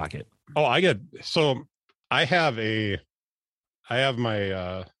keys in the pocket. Oh, I have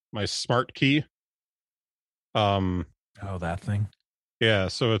my smart key. That thing. Yeah,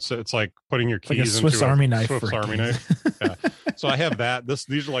 so it's like putting your keys like a Swiss Army knife. Swiss Army knife. Yeah. So I have that.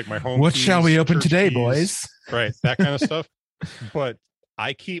 These are like my home. What keys, shall we open today, keys, boys? Right, that kind of stuff. But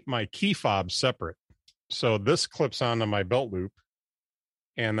I keep my key fob separate. So this clips onto my belt loop,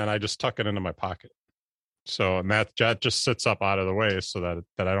 and then I just tuck it into my pocket. So, and that just sits up out of the way so that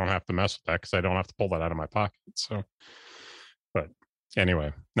I don't have to mess with that, because I don't have to pull that out of my pocket. So, but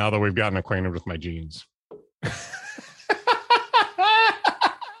anyway, now that we've gotten acquainted with my jeans.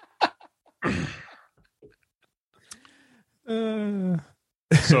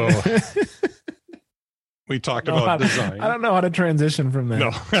 So we talked about design. I don't know how to transition from that.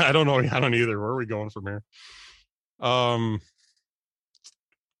 No, I don't know. I don't either. Where are we going from here?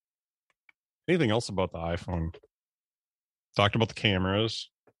 Anything else about the iPhone? Talked about the cameras,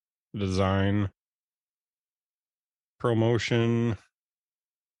 the design, ProMotion.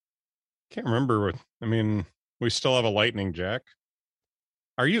 Can't remember. We still have a Lightning jack.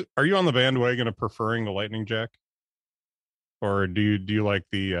 Are you on the bandwagon of preferring the Lightning jack? Or do you like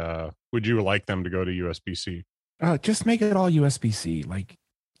would you like them to go to USB-C? Just make it all USB-C. Like,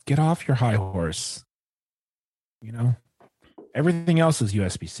 get off your high horse. You know, everything else is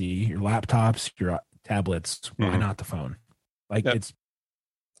USB-C. Your laptops, your tablets. Why not the phone? Like,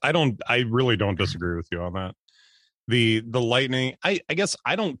 I really don't disagree with you on that. The Lightning, I guess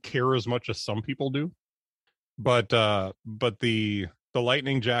I don't care as much as some people do, but the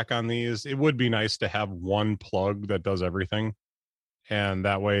Lightning jack on these, it would be nice to have one plug that does everything. And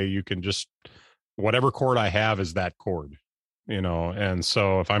that way you can just, whatever cord I have is that cord, you know? And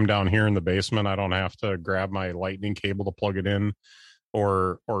so if I'm down here in the basement, I don't have to grab my Lightning cable to plug it in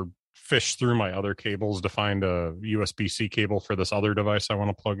or fish through my other cables to find a USB-C cable for this other device I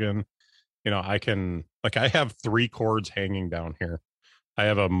want to plug in. You know, I have 3 cords hanging down here. I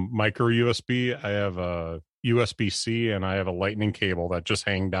have a micro USB, I have a USB-C, and I have a Lightning cable that just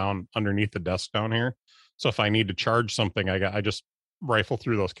hang down underneath the desk down here. So if I need to charge something, I just rifle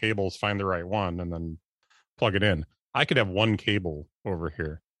through those cables, find the right one, and then plug it in. I could have one cable over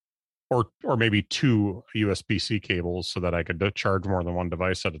here, or maybe 2 USB-C cables so that I could charge more than one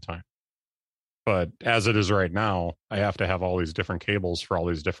device at a time. But as it is right now, I have to have all these different cables for all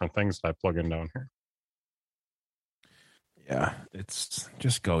these different things that I plug in down here. Yeah, it's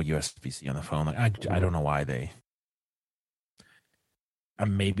just go USB-C on the phone. Like, I don't know why they.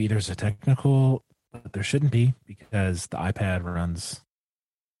 Maybe there's a technical, but there shouldn't be, because the iPad runs,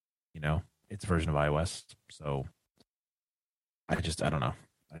 you know, its version of iOS. So I don't know.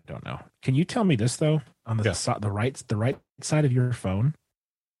 I don't know. Can you tell me this though? On the right side of your phone,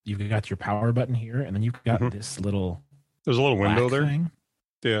 you've got your power button here, and then you've got this little. There's a little window there. Thing.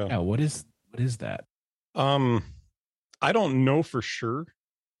 Yeah. Yeah. What is that? I don't know for sure.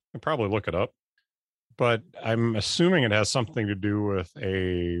 I'd probably look it up, but I'm assuming it has something to do with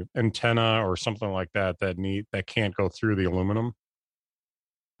a antenna or something like that that can't go through the aluminum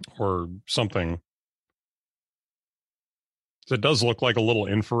or something. So it does look like a little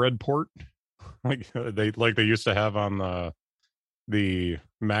infrared port, like they used to have on the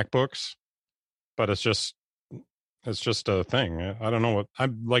MacBooks, but it's just a thing. I don't know what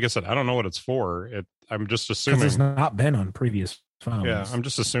like I said, I don't know what it's for. I'm just assuming it's not been on previous phones. Yeah, I'm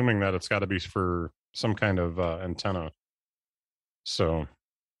just assuming that it's got to be for some kind of antenna. So,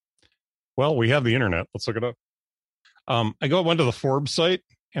 well, we have the internet. Let's look it up. I went to the Forbes site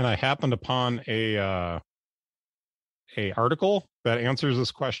and I happened upon a article that answers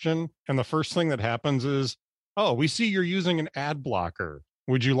this question. And the first thing that happens is, oh, we see you're using an ad blocker.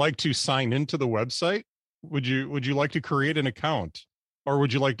 Would you like to sign into the website? Would you like to create an account, or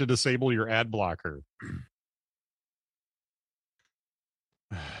would you like to disable your ad blocker?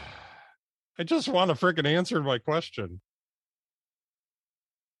 I just want to freaking answer my question.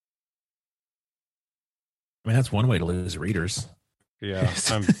 I mean, that's one way to lose readers. Yeah,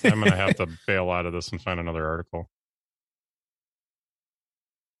 I'm going to have to bail out of this and find another article.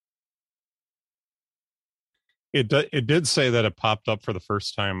 It did say that it popped up for the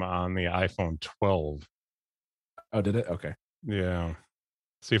first time on the iPhone 12. Oh, did it? Okay. Yeah.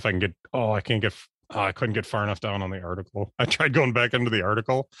 See if I can get. Oh, I can't get. Oh, I couldn't get far enough down on the article. I tried going back into the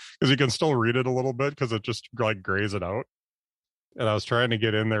article because you can still read it a little bit because it just like grays it out. And I was trying to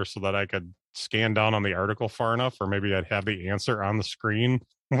get in there so that I could scan down on the article far enough, or maybe I'd have the answer on the screen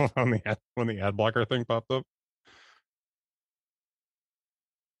when the ad blocker thing popped up.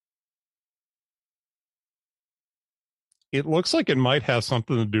 It looks like it might have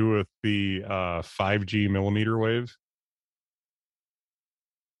something to do with the 5G millimeter wave.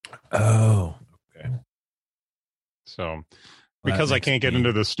 Oh, okay. So, because I can't get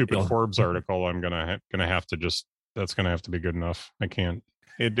into the stupid Forbes article, I'm gonna have to just. That's gonna have to be good enough. I can't.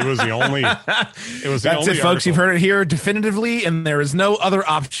 It was the only. It was that's the only it, folks. article. You've heard it here definitively, and there is no other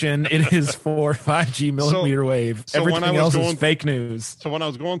option. It is for 5G millimeter wave. So Everything else is fake news. So when I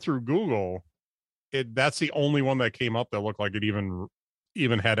was going through Google, that's the only one that came up that looked like it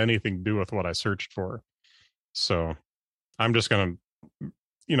even had anything to do with what I searched for. So I'm just gonna,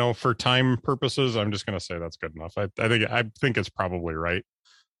 for time purposes, I'm just gonna say that's good enough. I think it's probably right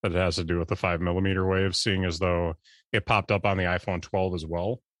that it has to do with the 5mm wave, seeing as though it popped up on the iPhone 12 as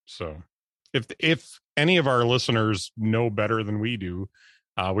well. So if any of our listeners know better than we do,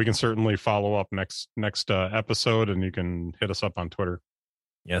 we can certainly follow up next episode, and you can hit us up on Twitter.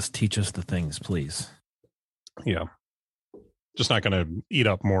 Yes, teach us the things, please. Yeah. Just not going to eat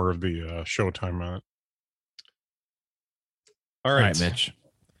up more of the show time on it. All right, Mitch.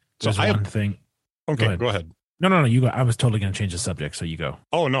 There's one thing. Okay, go ahead. No, you go. I was totally going to change the subject, so you go.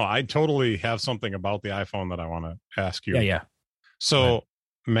 Oh, no, I totally have something about the iPhone that I want to ask you. Yeah. So,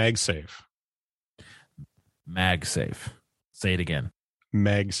 MagSafe. MagSafe. Say it again.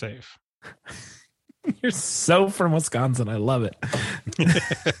 MagSafe. You're so from Wisconsin. I love it.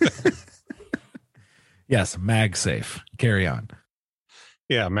 Yes, MagSafe. Carry on.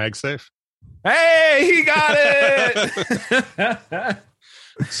 Yeah, MagSafe. Hey, he got it.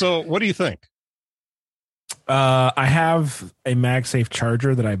 So, what do you think? I have a MagSafe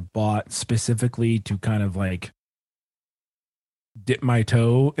charger that I bought specifically to kind of like dip my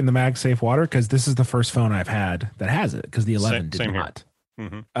toe in the MagSafe water, because this is the first phone I've had that has it, because the 11 did not.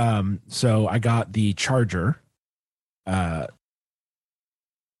 Mm-hmm. So I got the charger to,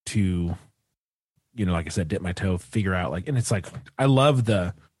 like I said, dip my toe, figure out and it's like, I love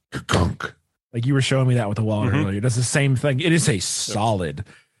the gunk. Like you were showing me that with the wallet earlier. It does the same thing. It is a solid,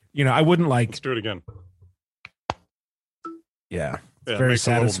 I wouldn't Let's do it again. Yeah. It's very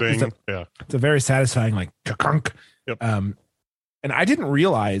satisfying. It's a very satisfying gunk. Yep. And I didn't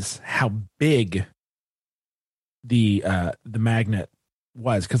realize how big the magnet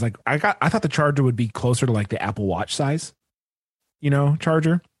was, because I thought the charger would be closer to the Apple Watch size,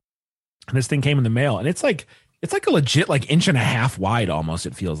 charger. And this thing came in the mail, and it's like a legit inch and a half wide almost.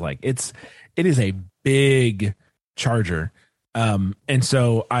 It feels like it is a big charger. And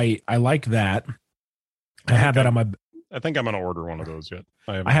so I like that. I have that on my. I think I'm going to order one of those yet.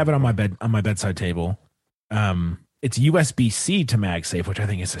 I have it on my bedside table. It's USB-C to MagSafe, which I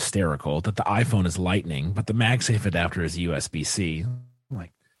think is hysterical that the iPhone is Lightning, but the MagSafe adapter is USB-C.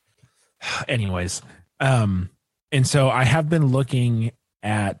 Anyways. And so I have been looking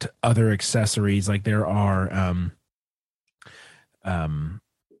at other accessories. There are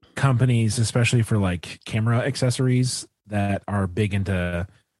companies, especially for camera accessories, that are big into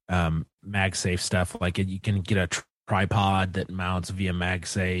MagSafe stuff. You can get a tripod that mounts via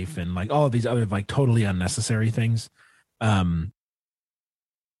MagSafe and like all of these other like totally unnecessary things. Um,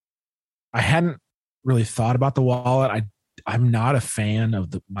 I hadn't really thought about the wallet. I'm not a fan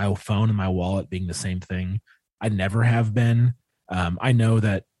of my phone and my wallet being the same thing. I never have been. I know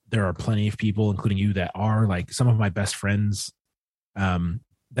that there are plenty of people, including you, that are like some of my best friends.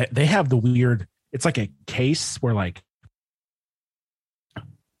 That they have the weird. It's like a case where like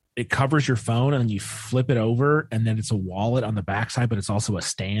it covers your phone and you flip it over, and then it's a wallet on the backside, but it's also a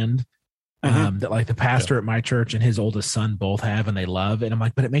stand. That like the pastor at my church and his oldest son both have and they love. And I'm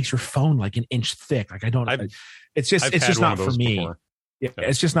like, but it makes your phone like an inch thick. Like it's just not for me. Yeah.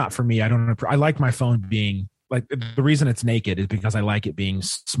 It's just not for me. I like my phone being like, the reason it's naked is because I like it being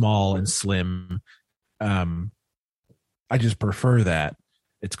small and slim. I just prefer that.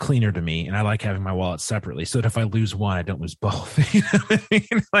 It's cleaner to me, and I like having my wallet separately so that if I lose one, I don't lose both. You know what I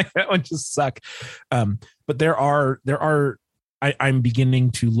mean? Like that would just suck. But I'm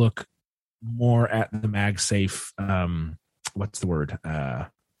beginning to look more at the MagSafe. What's the word?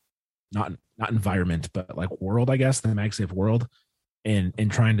 Not environment, but like world, I guess, the MagSafe world,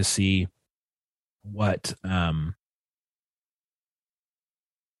 and trying to see what. I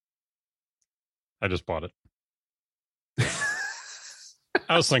just bought it.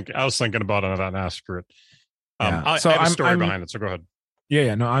 I was thinking about it and asked for it. I have a story behind it, so go ahead.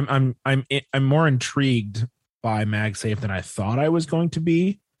 Yeah. No, I'm more intrigued by MagSafe than I thought I was going to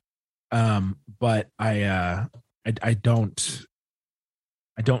be. But I don't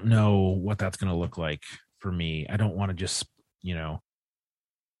know what that's going to look like for me. I don't want to just,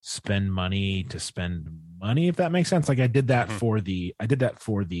 spend money to spend money, if that makes sense. Like I did that for the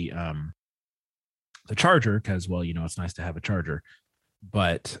charger, because, well, it's nice to have a charger,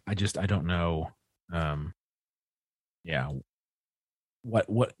 but I don't know.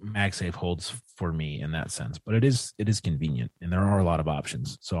 What MagSafe holds for me in that sense, but it is convenient and there are a lot of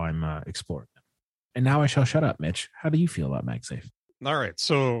options. So I'm exploring them. And now I shall shut up. Mitch, how do you feel about MagSafe? All right.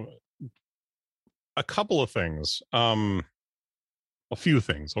 So a couple of things, a few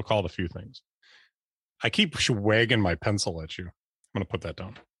things, we'll call it a few things. I keep wagging my pencil at you. I'm going to put that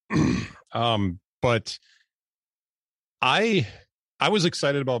down. But I was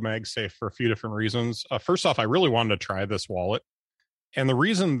excited about MagSafe for a few different reasons. First off, I really wanted to try this wallet. And the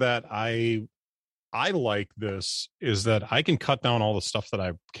reason that I like this is that I can cut down all the stuff that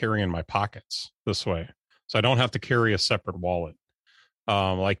I carry in my pockets this way. So I don't have to carry a separate wallet.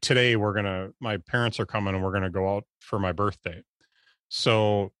 Like today, my parents are coming and we're going to go out for my birthday.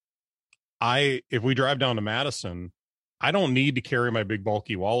 So if we drive down to Madison, I don't need to carry my big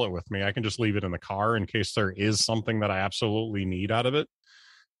bulky wallet with me. I can just leave it in the car in case there is something that I absolutely need out of it.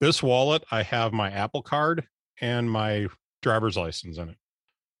 This wallet, I have my Apple Card and my driver's license in it.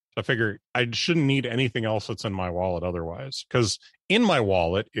 So I figure I shouldn't need anything else that's in my wallet otherwise, because in my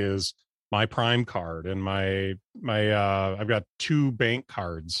wallet is my Prime card and my I've got 2 bank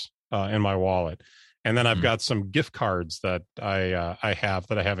cards in my wallet. And then I've got some gift cards that I have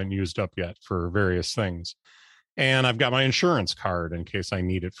that I haven't used up yet for various things. And I've got my insurance card in case I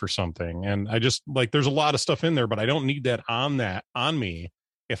need it for something. And I just like, there's a lot of stuff in there, but I don't need that on me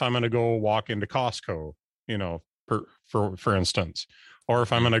if I'm going to go walk into Costco, for instance, or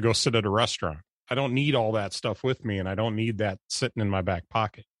if I'm going to go sit at a restaurant. I don't need all that stuff with me, and I don't need that sitting in my back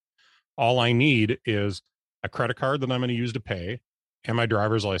pocket. All I need is a credit card that I'm going to use to pay, and my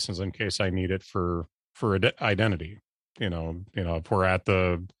driver's license in case I need it for identity. If we're at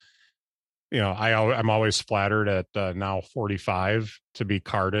the, I'm always flattered at now 45 to be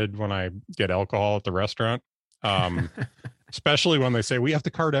carded when I get alcohol at the restaurant. Especially when they say we have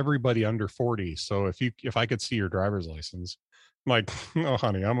to card everybody under 40. So if I could see your driver's license, I'm like, oh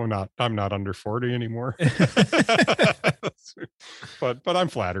honey, I'm not under 40 anymore. but I'm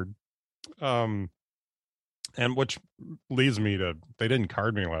flattered. And which leads me to, they didn't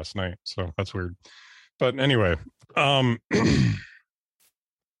card me last night, so that's weird. But anyway,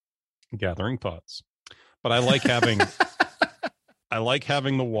 gathering thoughts. But I like having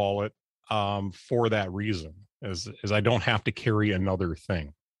the wallet for that reason, is I don't have to carry another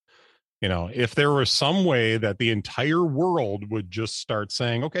thing. If there was some way that the entire world would just start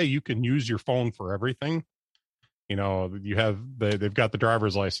saying, okay, you can use your phone for everything. They've got the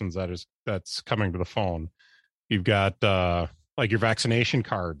driver's license that's coming to the phone. You've got like your vaccination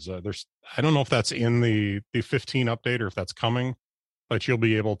cards. I don't know if that's in the 15 update or if that's coming, but you'll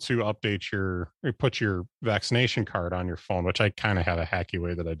be able to put your vaccination card on your phone, which I kind of have a hacky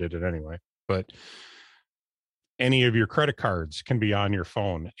way that I did it anyway. But any of your credit cards can be on your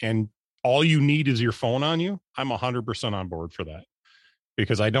phone, and all you need is your phone on you. I'm 100% on board for that.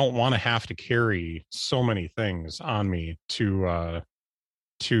 because I don't want to have to carry so many things on me to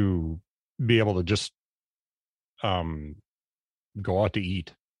be able to just go out to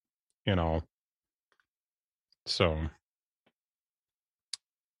eat, you know. So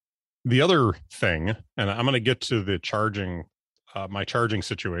the other thing, and I'm going to get to the charging, my charging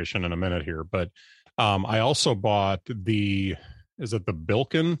situation in a minute here, but I also bought is it the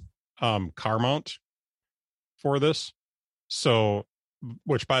Bilkin car mount for this? So,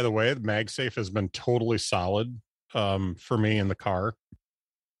 which by the way, MagSafe has been totally solid for me in the car.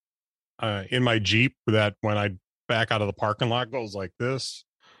 In my Jeep, that when I back out of the parking lot goes like this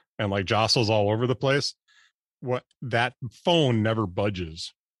and like jostles all over the place. What that phone never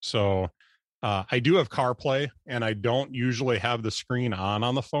budges. So I do have CarPlay, and I don't usually have the screen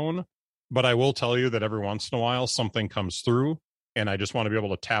on the phone, but I will tell you that every once in a while something comes through, and I just want to be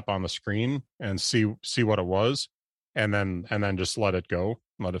able to tap on the screen and see what it was, and then just let it go,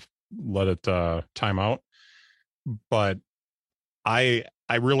 let it time out. But I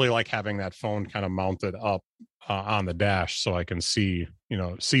really like having that phone kind of mounted up on the dash so I can see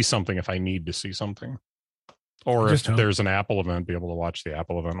something if I need to see something. Or if there's an Apple event, be able to watch the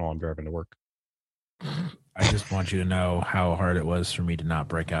Apple event while I'm driving to work. I just want you to know how hard it was for me to not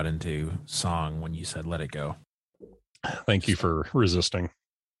break out into song when you said "Let It Go." Thank you for resisting.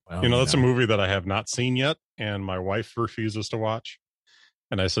 Well, that's a movie that I have not seen yet, and my wife refuses to watch.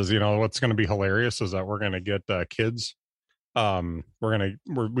 And I says, what's going to be hilarious is that we're going to get kids.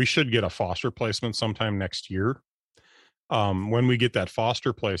 We should get a foster placement sometime next year. When we get that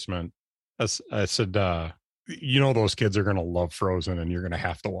foster placement, I said, those kids are going to love Frozen, and you're going to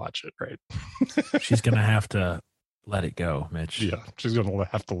have to watch it, right? She's going to have to let it go, Mitch. Yeah, she's going to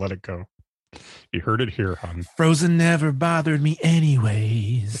have to let it go. You heard it here, hon. Frozen never bothered me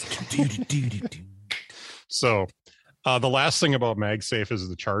anyways. So the last thing about MagSafe is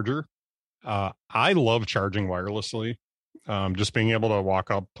the charger. I love charging wirelessly. Just being able to walk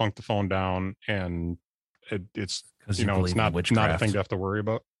up, plunk the phone down, and it's it's not a thing to have to worry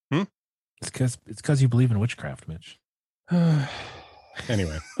about. It's because you believe in witchcraft, Mitch.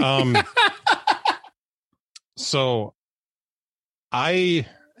 Anyway, so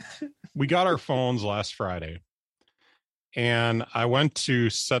we got our phones last Friday, and I went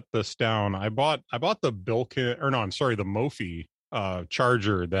to set this down. I bought the the Mophie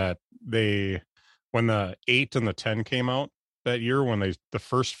charger that when the 8 and the 10 came out that year, when the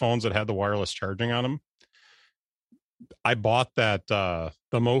first phones that had the wireless charging on them. I bought that the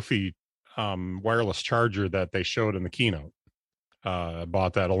Mophie wireless charger that they showed in the keynote. I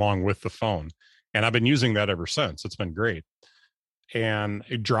bought that along with the phone, and I've been using that ever since. It's been great. And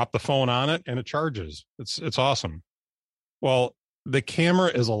I drop the phone on it and it charges. It's awesome. Well, the camera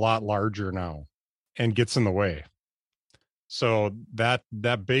is a lot larger now and gets in the way. So that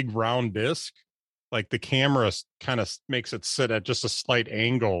big round disc, like the camera kind of makes it sit at just a slight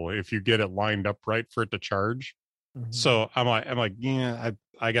angle if you get it lined up right for it to charge. Mm-hmm. So I'm like, yeah,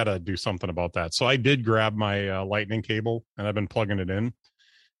 I got to do something about that. So I did grab my lightning cable, and I've been plugging it in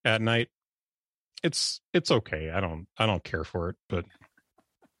at night. It's okay. I don't care for it, but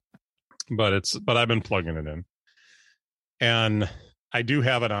I've been plugging it in, and I do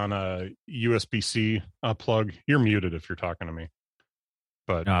have it on a USB-C plug. You're muted if you're talking to me,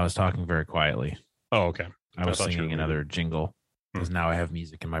 but no, I was talking very quietly. Oh, okay. I was singing another jingle because now I have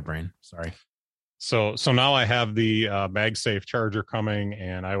music in my brain. Sorry. So now I have the MagSafe charger coming,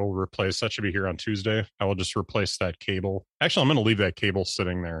 and I will replace that. Should be here on Tuesday. I will just replace that cable. Actually, I'm going to leave that cable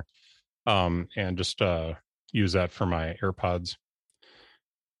sitting there, and just use that for my AirPods.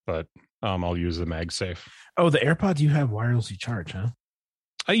 But I'll use the MagSafe. Oh, the AirPods you have wirelessly charge, huh?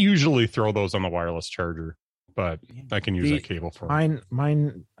 I usually throw those on the wireless charger, but I can use that cable for mine.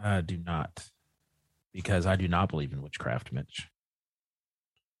 Mine do not, because I do not believe in witchcraft, Mitch.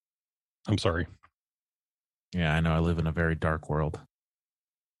 I'm sorry. Yeah, I know. I live in a very dark world.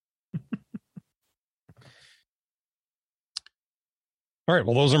 All right.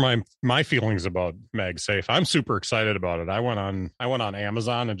 Well, those are my feelings about MagSafe. I'm super excited about it. I went on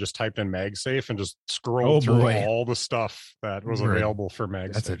Amazon and just typed in MagSafe and just scrolled through all the stuff that was available for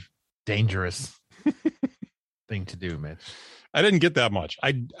MagSafe. That's a dangerous thing to do, Mitch. I didn't get that much.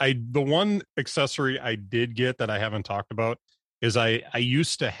 The one accessory I did get that I haven't talked about is I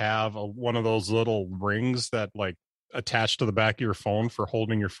used to have one of those little rings that like attach to the back of your phone for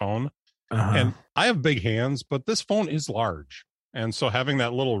holding your phone. Uh-huh. And I have big hands, but this phone is large. And so having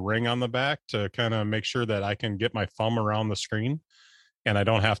that little ring on the back to kind of make sure that I can get my thumb around the screen and I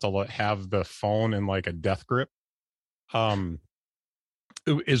don't have to have the phone in like a death grip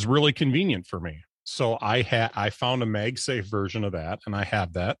is really convenient for me. So I found a MagSafe version of that, and I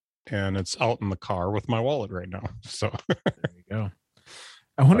have that, and it's out in the car with my wallet right now. So There you go.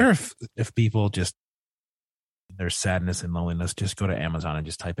 I wonder if people just their sadness and loneliness just go to Amazon and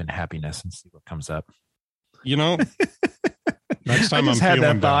just type in happiness and see what comes up. you know, next time I'm had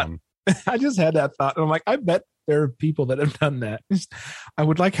feeling that thought. down, I just had that thought. And I'm like, I bet there are people that have done that. I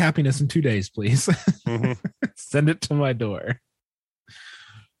would like happiness in 2 days, please. Mhm. Send it to my door.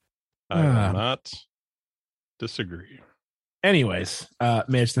 I will not disagree. Anyways,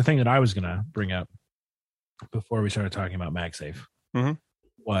 Mitch, the thing that I was going to bring up before we started talking about MagSafe Mhm.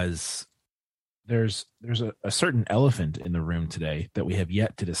 was there's a certain elephant in the room today that we have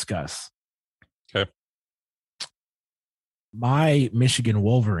yet to discuss. Okay. My Michigan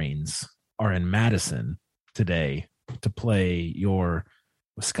Wolverines are in Madison today to play your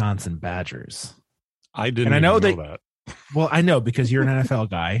Wisconsin Badgers. I didn't And I know even know that. Well, I know because you're an NFL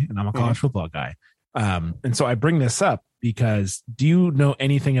guy and I'm a college football guy. And so I bring this up because do you know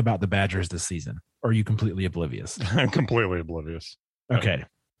anything about the Badgers this season? Or are you completely oblivious? I'm completely oblivious. Okay.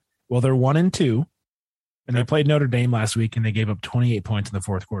 Well, they're 1-2, and they played Notre Dame last week, and they gave up 28 points in the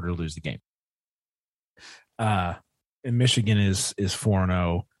fourth quarter to lose the game. And Michigan is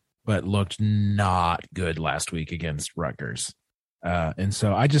 4-0, but looked not good last week against Rutgers. And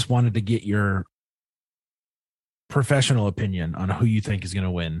so I just wanted to get your professional opinion on who you think is going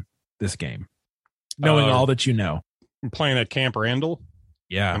to win this game, knowing all that you know. I'm playing at Camp Randall.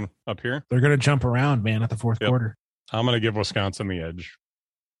 Yeah, up here. They're going to jump around, man, at the fourth quarter. I'm going to give Wisconsin the edge.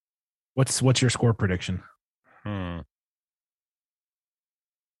 What's your score prediction? Hold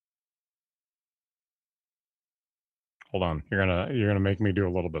on. You're gonna make me do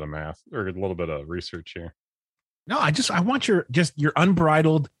a little bit of math or a little bit of research here. No, I want your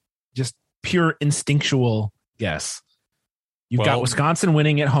unbridled, just pure instinctual guess. You've got Wisconsin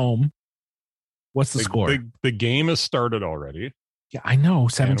winning at home. What's the score? The game has started already. Yeah, I know.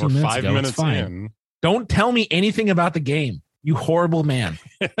 17 minutes 5 ago. minutes It's fine. in. Don't tell me anything about the game. You horrible man.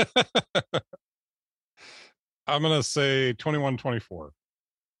 I'm going to say 21-24. I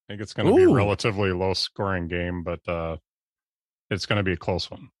think it's going to be a relatively low scoring game, but it's going to be a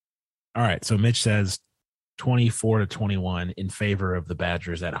close one. All right. So Mitch says 24-21 in favor of the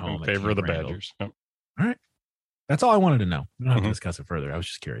Badgers at home. In favor of the Badgers. Yep. All right. That's all I wanted to know. We don't have to discuss it further. I was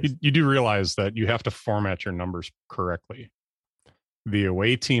just curious. You do realize that you have to format your numbers correctly. The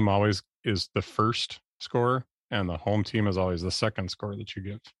away team always is the first score, and the home team is always the second score that you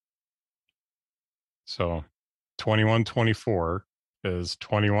give. So 21-24 is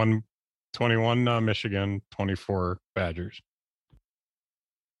 21 Michigan, 24 Badgers.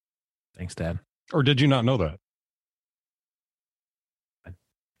 Thanks, Dad. Or did you not know that?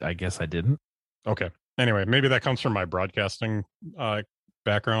 I guess I didn't. Okay. Anyway, maybe that comes from my broadcasting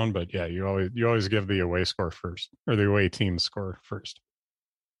background, but yeah, you always give the away score first, or the away team score first.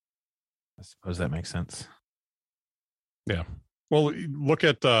 I suppose that makes sense. Yeah. Well, look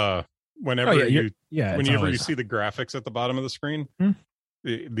at whenever you see the graphics at the bottom of the screen,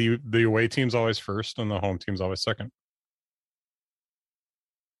 the away team's always first and the home team's always second.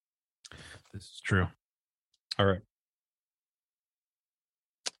 This is true. All right.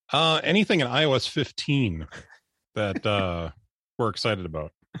 Anything in iOS 15 that we're excited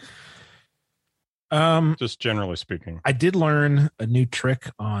about? Just generally speaking. I did learn a new trick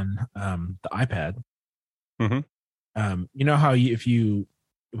on the iPad. Mm-hmm. You know how if you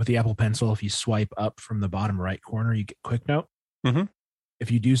with the Apple Pencil, if you swipe up from the bottom right corner, you get Quick Note. Mm-hmm.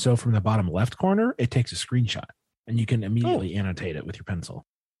 If you do so from the bottom left corner, it takes a screenshot, and you can immediately annotate it with your pencil.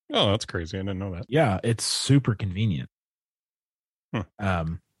 Oh, that's crazy! I didn't know that. Yeah, it's super convenient.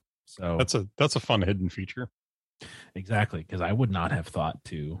 So that's a fun hidden feature. Exactly, because I would not have thought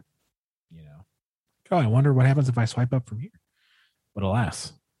to, I wonder what happens if I swipe up from here. But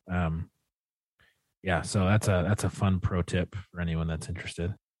alas, yeah. So that's a fun pro tip for anyone that's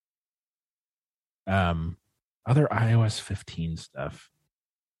interested. Other iOS 15 stuff.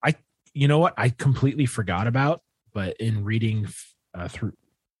 You know what? I completely forgot about, but in reading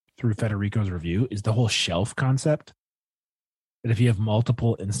through Federico's review is the whole shelf concept. That if you have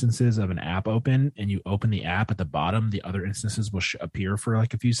multiple instances of an app open and you open the app at the bottom, the other instances will appear for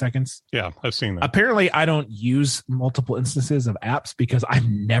like a few seconds. Yeah, I've seen that. Apparently, I don't use multiple instances of apps because I've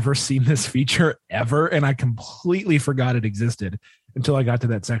never seen this feature ever, and I completely forgot it existed until I got to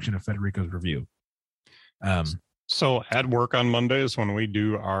that section of Federico's review. So at work on Mondays when we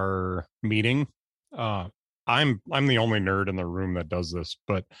do our meeting, I'm the only nerd in the room that does this,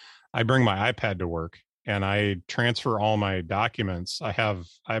 but I bring my iPad to work and I transfer all my documents.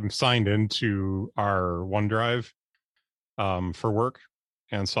 I'm signed into our OneDrive for work,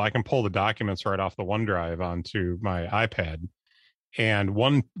 And so I can pull the documents right off the OneDrive onto my iPad. And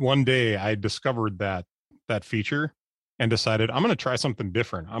one day I discovered that feature and decided I'm going to try something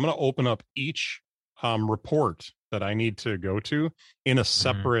different. I'm going to open up each report that I need to go to in a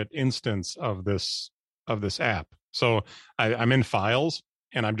separate instance of this app. So I'm in Files,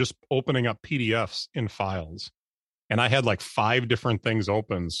 and I'm just opening up PDFs in Files. And I had like 5 different things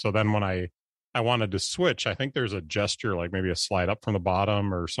open. So then when I wanted to switch, I think there's a gesture, like maybe a slide up from the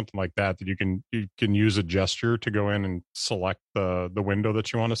bottom or something like that you can use a gesture to go in and select the window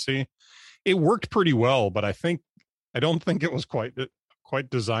that you want to see. It worked pretty well, but I don't think it was quite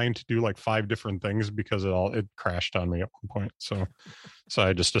designed to do like 5 different things, because it crashed on me at one point. So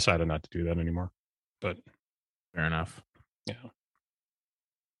I just decided not to do that anymore. But fair enough. Yeah.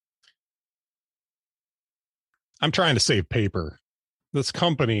 I'm trying to save paper. This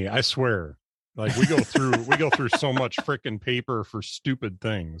company, I swear, like we go through so much freaking paper for stupid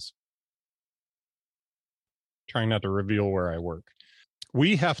things. Trying not to reveal where I work.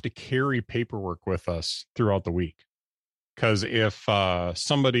 We have to carry paperwork with us throughout the week, because if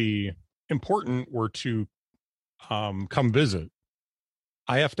somebody important were to come visit,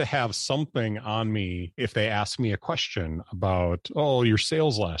 I have to have something on me if they ask me a question about, oh, your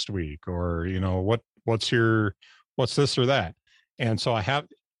sales last week, or what's this or that. And so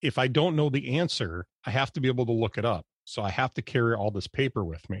if I don't know the answer, I have to be able to look it up. So I have to carry all this paper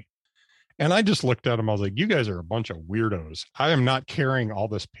with me. And I just looked at them. I was like, you guys are a bunch of weirdos. I am not carrying all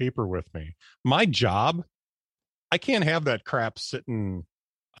this paper with me. My job, I can't have that crap sitting.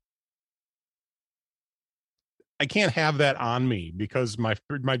 I can't have that on me, because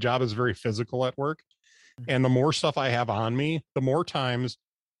my job is very physical at work. And the more stuff I have on me, the more times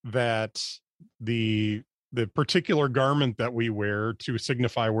that the particular garment that we wear to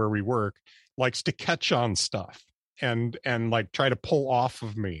signify where we work likes to catch on stuff and like try to pull off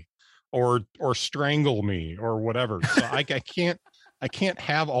of me or strangle me or whatever. So I can't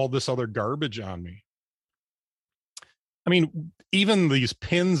have all this other garbage on me. I mean, even these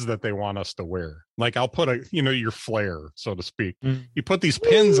pins that they want us to wear, like I'll put your flare, so to speak. You put these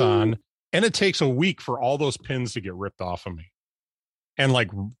pins on, and it takes a week for all those pins to get ripped off of me, and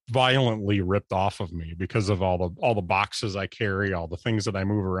like violently ripped off of me, because of all the boxes I carry, all the things that I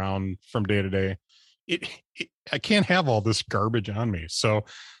move around from day to day. I can't have all this garbage on me. So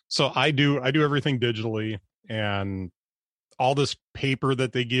I do everything digitally, and all this paper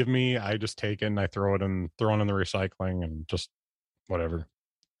that they give me, I just take it and I throw it in the recycling, and just whatever.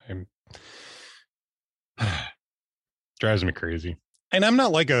 Drives me crazy. And I'm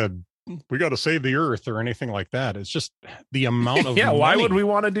not like we got to save the earth or anything like that. It's just the amount of money. Why would we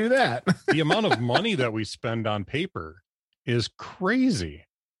want to do that? The amount of money that we spend on paper is crazy.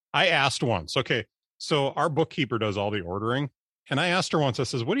 I asked once, okay, so our bookkeeper does all the ordering, and I asked her once, I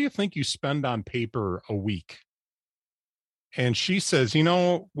says, what do you think you spend on paper a week? And she says,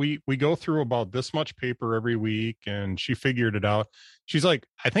 we go through about this much paper every week, and she figured it out. She's like,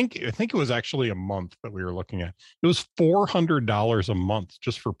 I think it was actually a month that we were looking at. It was $400 a month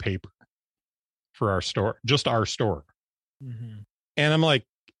just for paper for our store, just our store. Mm-hmm. And I'm like,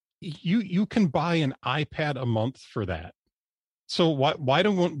 you can buy an iPad a month for that. So why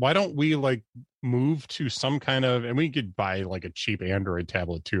don't we like move to some kind of, and we could buy like a cheap Android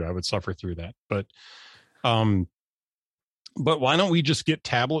tablet too. I would suffer through that, but why don't we just get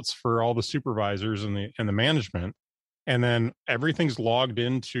tablets for all the supervisors and the management, and then everything's logged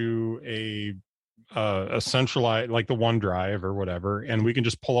into a centralized, like the OneDrive or whatever, and we can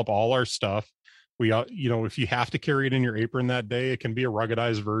just pull up all our stuff. We, if you have to carry it in your apron that day, it can be a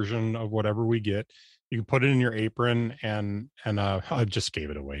ruggedized version of whatever we get. You can put it in your apron, and I just gave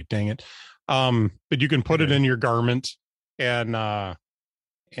it away. Dang it. But you can put it in your garment, and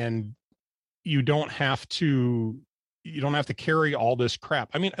you don't have to carry all this crap.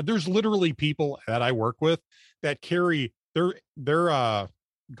 I mean, there's literally people that I work with that carry their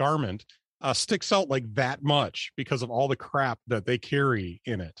garment sticks out like that much because of all the crap that they carry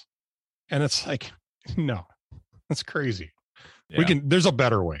in it. And it's like, no, that's crazy. Yeah. There's a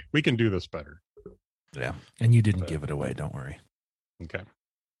better way. We can do this better. Yeah. And you didn't give it away. Don't worry. Okay.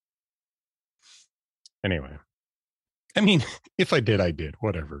 Anyway, I mean, if I did, I did.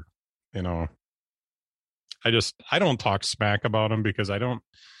 Whatever. I don't talk smack about them, because I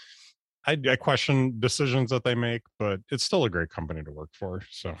question decisions that they make, but it's still a great company to work for.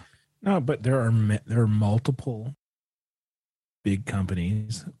 So no, but there are multiple big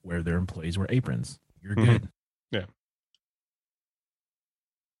companies where their employees wear aprons. You're good. Yeah.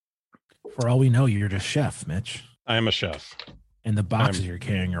 For all we know, you're just chef, Mitch. I am a chef. And the boxes you're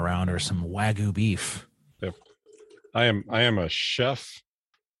carrying around are some Wagyu beef. Yep. I am a chef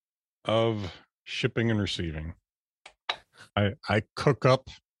of shipping and receiving. I cook up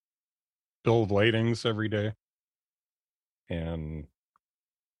bill of ladings every day, and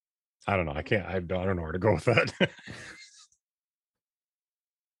I don't know. I don't know where to go with that.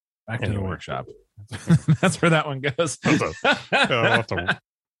 Back to the workshop. That's where that one goes. I'll have to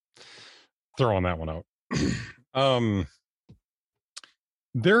throw on that one out.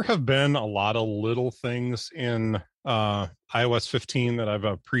 There have been a lot of little things in iOS 15 that I've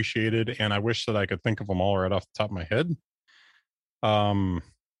appreciated, and I wish that I could think of them all right off the top of my head.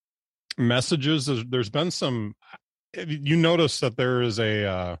 Messages, there's been some. You notice that there is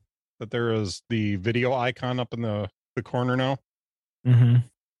the video icon up in the corner now. Mm-hmm.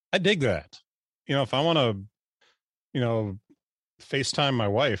 I dig that. If I want to, FaceTime my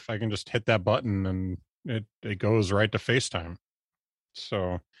wife, I can just hit that button and it goes right to FaceTime.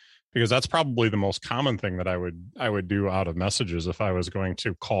 So, because that's probably the most common thing that I would do out of messages if I was going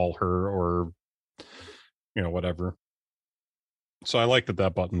to call her or, whatever. So I like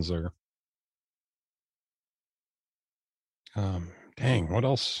that button's there. Dang, what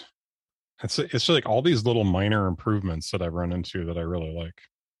else? It's like all these little minor improvements that I've run into that I really like.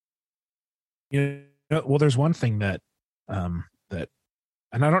 Well, there's one thing that, and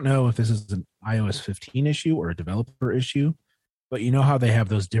I don't know if this is an iOS 15 issue or a developer issue, but you know how they have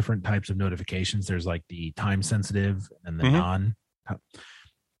those different types of notifications? There's like the time sensitive and the non.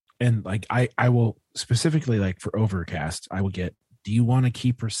 And like I will specifically, like for Overcast, I will get, do you want to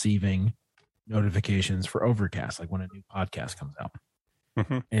keep receiving notifications for Overcast, like when a new podcast comes out?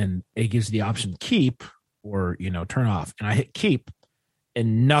 And it gives the option keep or turn off, and I hit keep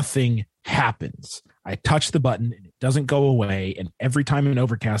and nothing happens. I touch the button and it doesn't go away, and every time an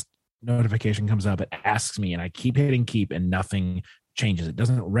Overcast notification comes up, it asks me, and I keep hitting keep and nothing changes. It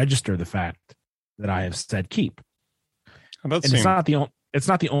doesn't register the fact that I have said keep. And it's not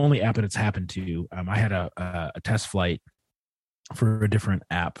the only app that it's happened to. I had a test flight for a different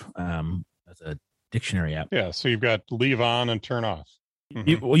app, as a dictionary app. Yeah, so you've got leave on and turn off.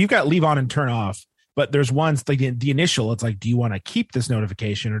 You've got leave on and turn off, but there's ones like the initial. It's like, do you want to keep this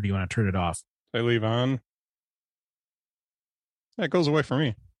notification or do you want to turn it off? I leave on. That goes away for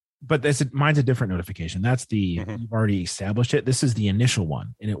me. But mine's a different notification. That's the you've already established it. This is the initial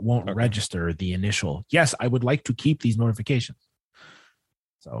one, and it won't register the initial. Yes, I would like to keep these notifications.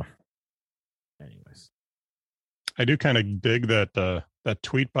 So, anyways, I do kind of dig that that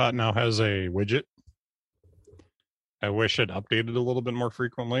Tweetbot now has a widget. I wish it updated a little bit more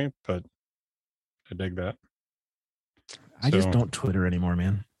frequently, but I dig that. I just don't Twitter anymore,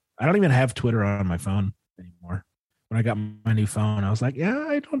 man. I don't even have Twitter on my phone anymore. When I got my new phone, I was like, yeah,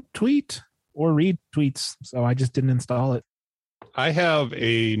 I don't tweet or read tweets, so I just didn't install it. I have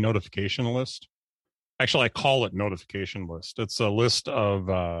a notification list. Actually, I call it notification list. It's a list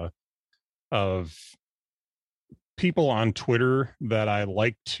of people on Twitter that I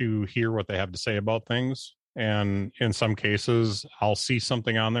like to hear what they have to say about things. And in some cases, I'll see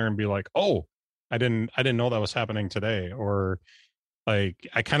something on there and be like, "Oh, I didn't know that was happening today." Or like,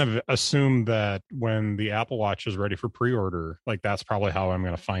 I kind of assume that when the Apple Watch is ready for pre-order, like that's probably how I'm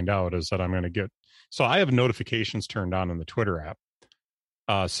going to find out, is that I'm going to get. So I have notifications turned on in the Twitter app,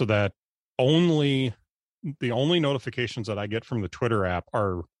 so that the only notifications that I get from the Twitter app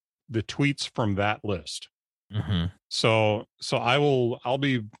are the tweets from that list. So I'll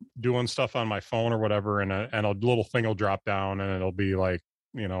be doing stuff on my phone or whatever, and a little thing will drop down and it'll be like,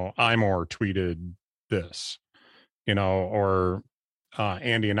 Imor tweeted this, or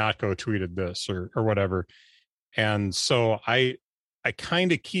Andy Anatko tweeted this or whatever. And so I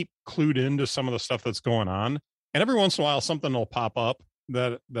kind of keep clued into some of the stuff that's going on. And every once in a while, something will pop up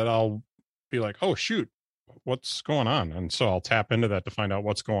that I'll be like, oh, shoot, what's going on? And so I'll tap into that to find out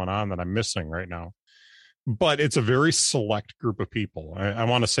what's going on that I'm missing right now. But it's a very select group of people. I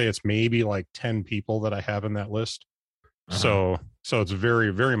want to say it's maybe like 10 people that I have in that list. So it's very,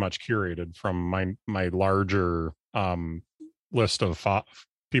 very much curated from my larger list of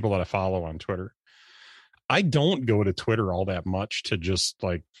people that I follow on Twitter. I don't go to Twitter all that much to just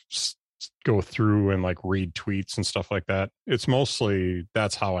like go through and like read tweets and stuff like that. It's mostly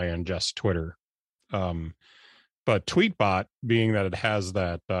that's how I ingest Twitter. But Tweetbot, being that it has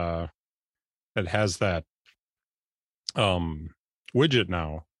that widget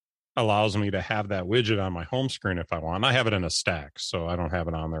now, allows me to have that widget on my home screen if I want. I have it in a stack, so I don't have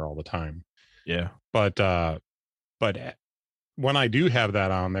it on there all the time. Yeah. But when I do have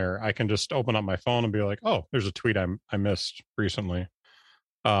that on there, I can just open up my phone and be like, oh, there's a tweet I missed recently.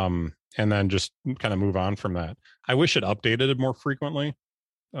 And then just kind of move on from that. I wish it updated it more frequently.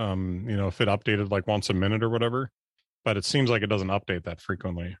 If it updated like once a minute or whatever, but it seems like it doesn't update that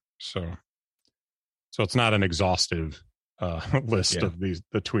frequently. So it's not an exhaustive list of the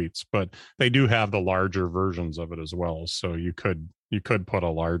tweets, but they do have the larger versions of it as well. So you could put a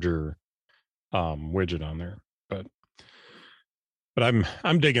larger widget on there, but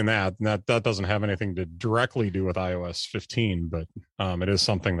I'm digging that. And that doesn't have anything to directly do with iOS 15, but it is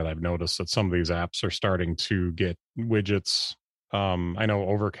something that I've noticed that some of these apps are starting to get widgets. I know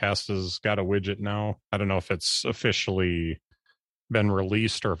Overcast has got a widget now. I don't know if it's officially been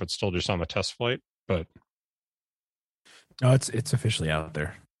released or if it's still just on the test flight, but no, it's officially out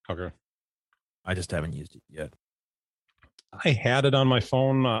there. Okay. I just haven't used it yet. I had it on my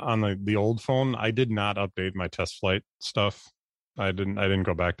phone, on the old phone. I did not update my test flight stuff. I didn't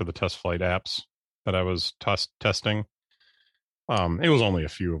go back to the test flight apps that I was testing. It was only a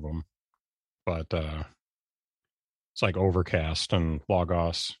few of them, but it's like Overcast and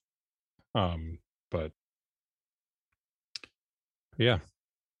Logos. But yeah.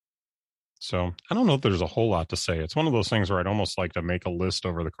 So I don't know if there's a whole lot to say. It's one of those things where I'd almost like to make a list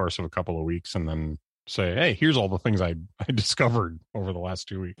over the course of a couple of weeks and then say, hey, here's all the things I discovered over the last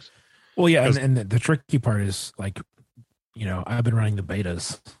 2 weeks. Well, yeah, and the tricky part is, like, you know, I've been running the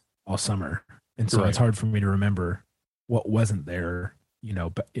betas all summer, and so it's hard for me to remember what wasn't there, you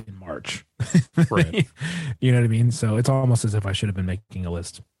know, in March. Right. You know what I mean? So it's almost as if I should have been making a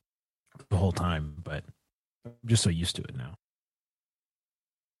list the whole time, but I'm just so used to it now.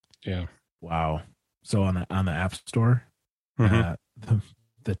 Yeah. Wow. So on the App Store, the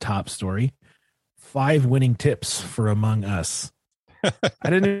top story, 5 winning tips for Among Us. I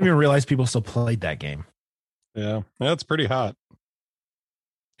didn't even realize people still played that game. Yeah, that's pretty hot.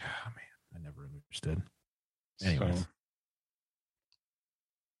 Oh, man, I never understood. Anyways. So,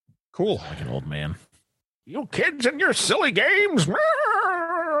 cool. Like an old man. You kids and your silly games. Get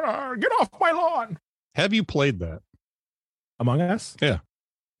off my lawn. Have you played that? Among Us? Yeah.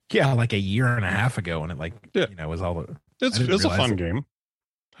 Yeah, like a year and a half ago, and it you know, was all the. It's a fun game.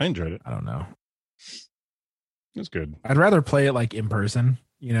 I enjoyed it. I don't know. It's good. I'd rather play it like in person.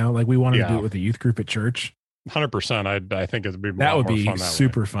 You know, like we wanted to do it with the youth group at church. 100%. I think it'd be that would be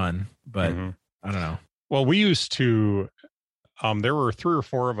super fun, but I don't know. Well, we used to. There were 3 or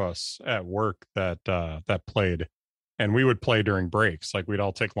 4 of us at work that played, and we would play during breaks. Like we'd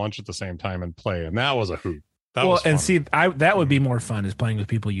all take lunch at the same time and play, and that was a hoot. That was fun. And see, that would be more fun is playing with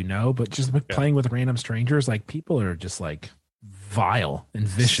people you know, but just playing with random strangers, like people are just like vile and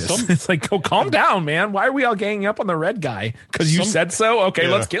vicious. It's like, go calm down, man. Why are we all ganging up on the red guy? Because you said so. Okay,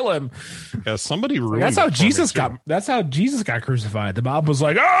 let's kill him. Yeah, somebody ruined. That's how Jesus got. That's how Jesus got crucified. The Bible was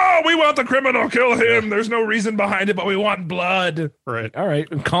like, "Oh, we want the criminal, kill him. There's no reason behind it, but we want blood." Right. All right,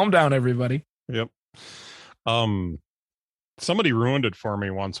 calm down, everybody. Yep. Somebody ruined it for me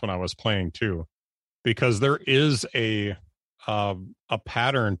once when I was playing too, because there is a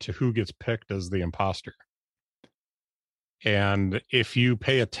pattern to who gets picked as the imposter. And if you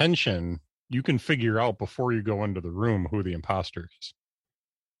pay attention, you can figure out before you go into the room who the imposter is,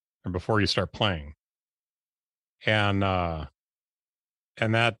 and before you start playing. And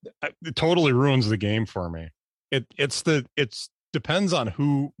that it totally ruins the game for me. It's depends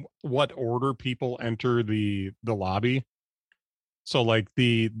on what order people enter the lobby. So like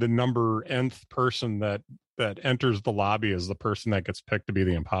the number nth person that enters the lobby is the person that gets picked to be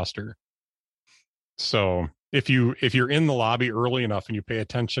the imposter. So if you're in the lobby early enough and you pay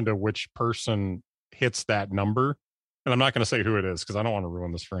attention to which person hits that number, and I'm not going to say who it is because I don't want to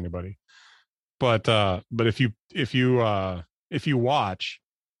ruin this for anybody, but if you watch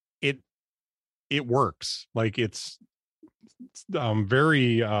it, it works. Like it's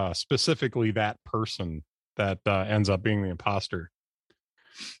very specifically that person that ends up being the imposter.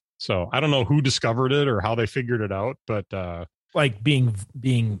 So I don't know who discovered it or how they figured it out, but like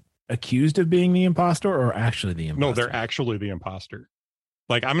being accused of being the imposter or actually the imposter? No, they're actually the imposter.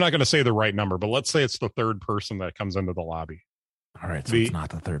 Like, I'm not going to say the right number, but let's say it's the third person that comes into the lobby. All right. So it's not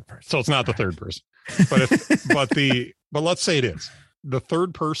the third person. So it's not the third person, but let's say it is. The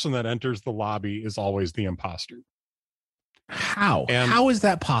third person that enters the lobby is always the imposter. How is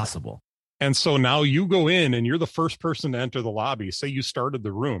that possible? And so now you go in and you're the first person to enter the lobby. Say you started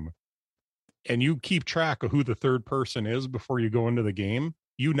the room and you keep track of who the third person is before you go into the game.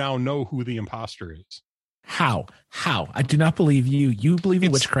 You now know who the imposter is. How? I do not believe you. You believe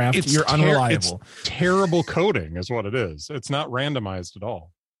in witchcraft. You're unreliable. It's terrible coding is what it is. It's not randomized at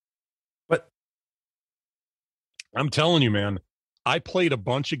all. But I'm telling you, man, I played a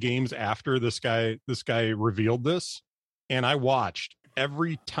bunch of games after this guy revealed this, and I watched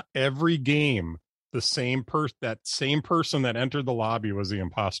every game. That same person that entered the lobby was the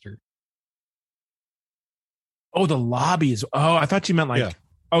imposter. Oh, the lobby is. Oh, I thought you meant like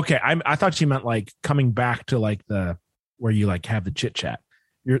Okay, I thought you meant like coming back to like the where you like have the chit chat.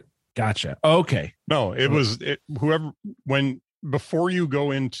 You're gotcha. Okay. No, it was whoever when before you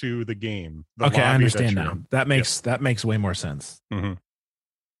go into the game. The Okay, I lobby understand that you're now. in. That makes way more sense. Mm-hmm.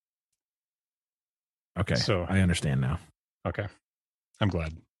 Okay, So I understand now. okay, I'm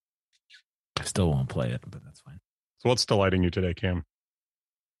glad. I still won't play it, but that's fine. So what's delighting you today, Cam?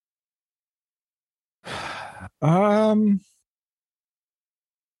 I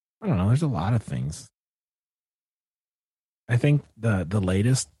don't know. There's a lot of things. I think the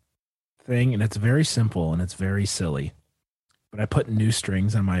latest thing, and it's very simple and it's very silly, but I put new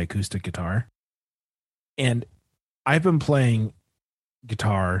strings on my acoustic guitar, and I've been playing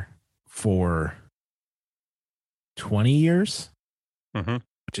guitar for 20 years,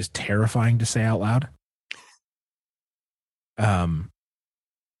 which is terrifying to say out loud. And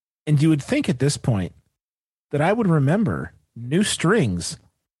you would think at this point that I would remember new strings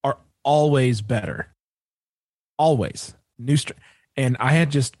are always better. Always new string. And I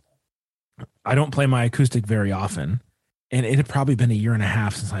don't play my acoustic very often. And it had probably been a year and a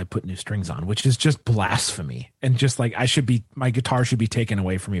half since I put new strings on, which is just blasphemy. And just like my guitar should be taken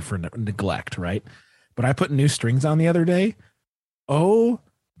away from me for neglect, right? But I put new strings on the other day. Oh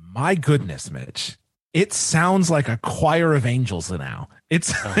my goodness, Mitch. It sounds like a choir of angels now.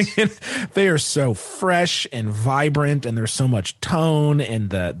 It's nice. They are so fresh and vibrant, and there's so much tone, and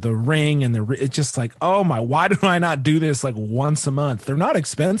the ring and it's just like, oh my, why do I not do this like once a month? They're not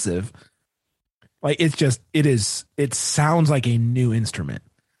expensive. Like it sounds like a new instrument.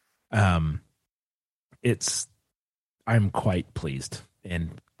 I'm quite pleased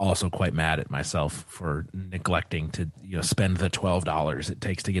and also quite mad at myself for neglecting to spend the $12 it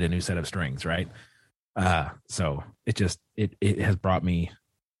takes to get a new set of strings, right? So it has brought me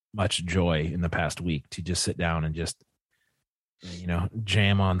much joy in the past week to just sit down and just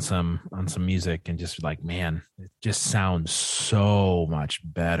jam on some music and just like, man, it just sounds so much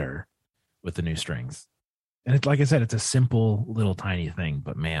better with the new strings. And it's like I said, it's a simple little tiny thing,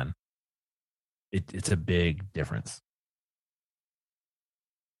 but man, it's a big difference.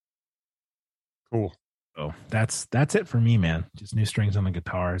 Cool. So that's it for me, man. Just new strings on the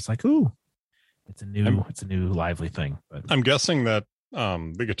guitar. It's like, ooh, it's a new lively thing. But I'm guessing that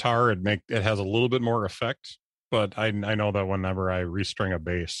the guitar it has a little bit more effect, but I know that whenever I restring a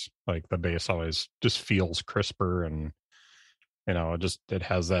bass, like the bass always just feels crisper, and it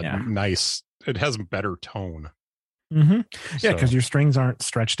has that nice, it has better tone. Mm-hmm. Yeah, because your strings aren't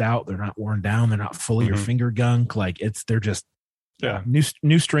stretched out, they're not worn down, they're not full of your finger gunk. Like they're just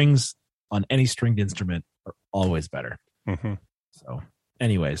new strings on any stringed instrument are always better. Mm-hmm. So,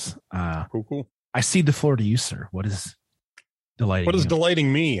 anyways, cool. I cede the floor to you, sir. What is delighting? What is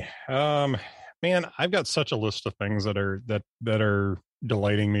delighting me? Man, I've got such a list of things that are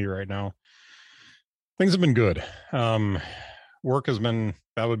delighting me right now. Things have been good. Work has been,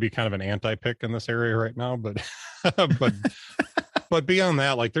 that would be kind of an anti-pick in this area right now, but but beyond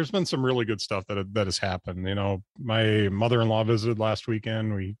that, like there's been some really good stuff that has happened. My mother-in-law visited last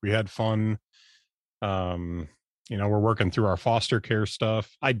weekend. We had fun. We're working through our foster care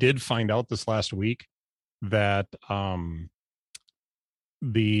stuff. I did find out this last week that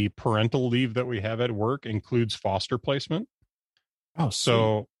the parental leave that we have at work includes foster placement. Oh,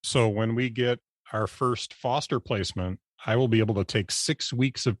 so when we get our first foster placement, I will be able to take 6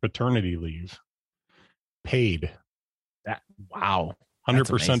 weeks of paternity leave paid. Wow.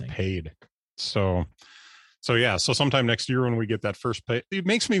 100% paid. So sometime next year when we get that first pay, it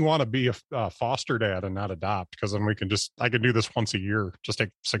makes me want to be a foster dad and not adopt, because then I can do this once a year, just take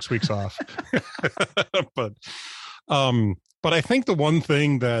 6 weeks off. But I think the one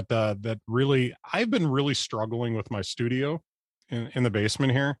thing that really, I've been really struggling with my studio in the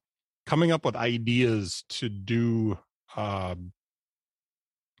basement here, coming up with ideas to do, like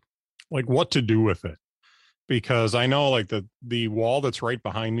what to do with it. Because I know like the wall that's right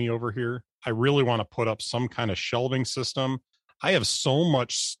behind me over here, I really want to put up some kind of shelving system. I have so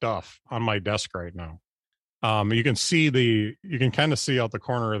much stuff on my desk right now. You can kind of see out the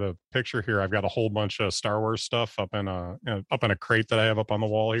corner of the picture here. I've got a whole bunch of Star Wars stuff up in a crate that I have up on the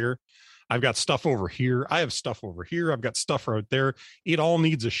wall here. I've got stuff over here. I have stuff over here. I've got stuff right there. It all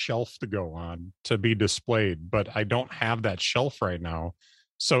needs a shelf to go on to be displayed, but I don't have that shelf right now.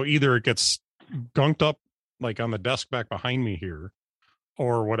 So either it gets gunked up like on the desk back behind me here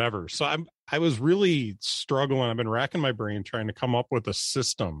or whatever. So I was really struggling. I've been racking my brain trying to come up with a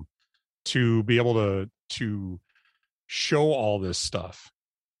system to be able to show all this stuff.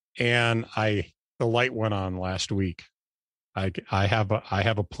 And the light went on last week. I have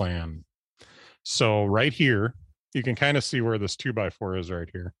a plan. So right here, you can kind of see where this 2x4 is right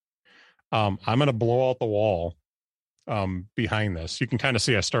here. I'm going to blow out the wall behind this. You can kind of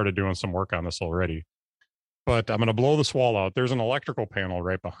see I started doing some work on this already, but I'm going to blow this wall out. There's an electrical panel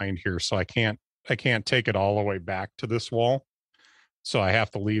right behind here, so I can't take it all the way back to this wall. So I have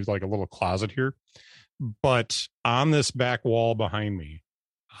to leave like a little closet here. But on this back wall behind me,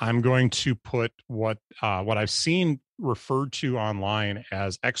 I'm going to put what I've seen referred to online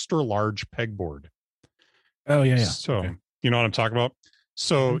as extra large pegboard. Oh yeah. So okay. You know what I'm talking about?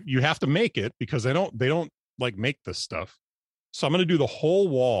 So you have to make it because they don't like make this stuff. So I'm going to do the whole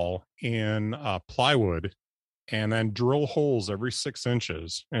wall in plywood and then drill holes every 6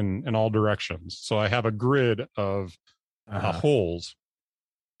 inches in all directions. So I have a grid of holes,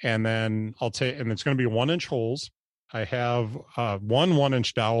 and then and it's going to be 1-inch holes. I have one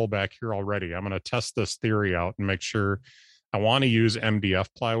 1-inch dowel back here already. I'm going to test this theory out and make sure. I want to use MDF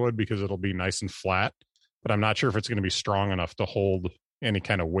plywood because it'll be nice and flat, but I'm not sure if it's going to be strong enough to hold any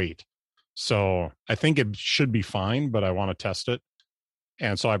kind of weight. So I think it should be fine, but I want to test it.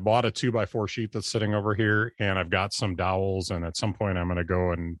 And so I bought a 2x4 sheet that's sitting over here, and I've got some dowels, and at some point I'm going to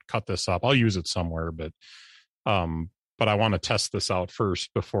go and cut this up. I'll use it somewhere, but I want to test this out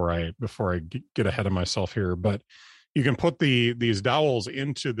first before I get ahead of myself here. But you can put these dowels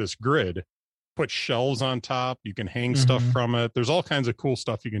into this grid, put shelves on top. You can hang stuff from it. There's all kinds of cool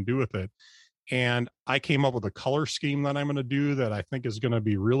stuff you can do with it. And I came up with a color scheme that I'm going to do that I think is going to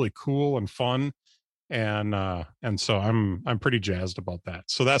be really cool and fun. And so I'm pretty jazzed about that.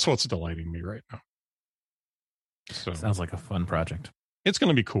 So that's what's delighting me right now. So sounds like a fun project. It's going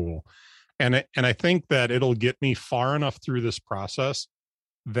to be cool. And I think that it'll get me far enough through this process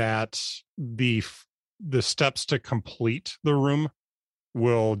that the steps to complete the room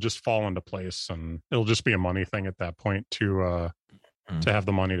will just fall into place, and it'll just be a money thing at that point to have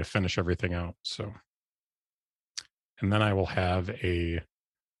the money to finish everything out. So, and then I will have a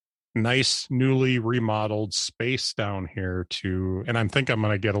nice newly remodeled space down here and I think I'm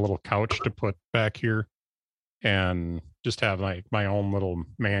going to get a little couch to put back here and just have my own little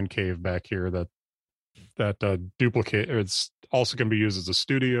man cave back here that duplicate. It's also can be used as a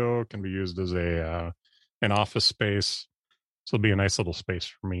studio, can be used as an office space. So it'll be a nice little space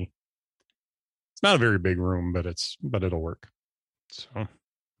for me. It's not a very big room, but it'll work. So I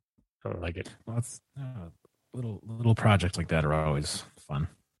like it. Well, it's little projects like that are always fun.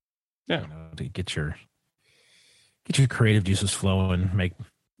 Yeah, to get your creative juices flowing, make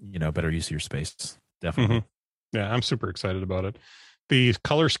better use of your space. Definitely. Yeah, I'm super excited about it. The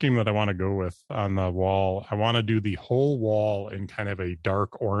color scheme that I want to go with on the wall, I want to do the whole wall in kind of a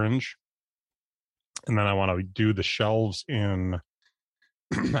dark orange, and then I want to do the shelves in.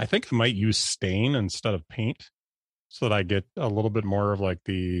 I think I might use stain instead of paint, so that I get a little bit more of like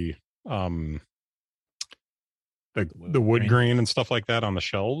the wood grain and stuff like that on the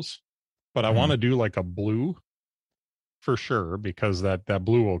shelves. But I want to do like a blue for sure, because that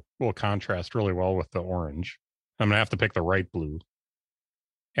blue will contrast really well with the orange. I'm going to have to pick the right blue.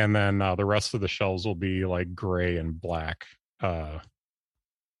 And then the rest of the shelves will be like gray and black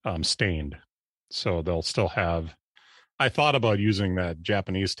stained. So they'll still have, I thought about using that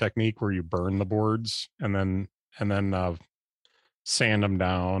Japanese technique where you burn the boards and then sand them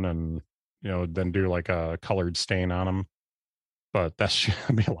down and, then do like a colored stain on them. But that's going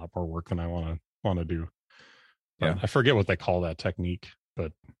to be a lot more work than I want to do. But yeah. I forget what they call that technique,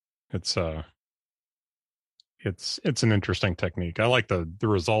 but it's an interesting technique. I like the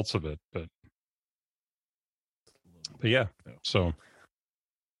results of it, but yeah. So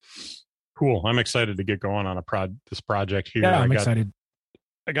cool. I'm excited to get going on this project here. Yeah, I'm excited.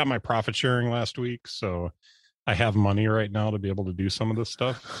 I got my profit sharing last week, so I have money right now to be able to do some of this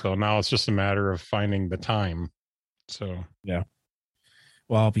stuff. So now it's just a matter of finding the time. So yeah.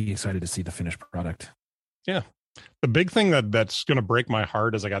 Well, I'll be excited to see the finished product. Yeah. The big thing that's going to break my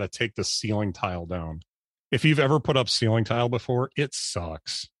heart is I got to take the ceiling tile down. If you've ever put up ceiling tile before, it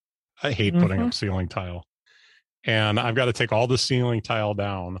sucks. I hate putting up ceiling tile. And I've got to take all the ceiling tile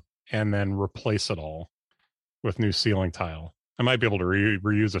down and then replace it all with new ceiling tile. I might be able to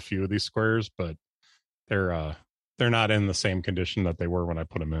reuse a few of these squares, but they're not in the same condition that they were when I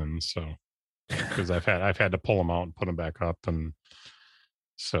put them in. So, because I've had to pull them out and put them back up, and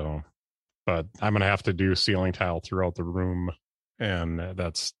so, but I'm going to have to do ceiling tile throughout the room, and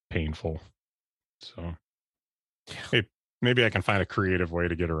that's painful. So maybe I can find a creative way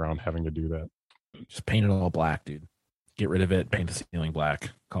to get around having to do that. Just paint it all black, dude. Get rid of it. Paint the ceiling black.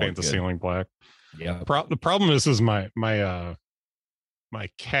 Paint the ceiling black. Yeah. The problem is my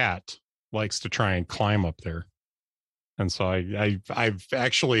cat likes to try and climb up there, and so I've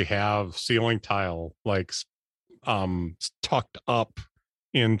actually have ceiling tile like tucked up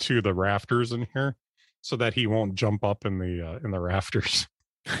into the rafters in here so that he won't jump up in the rafters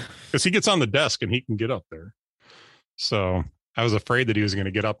because he gets on the desk and he can get up there. So I was afraid that he was going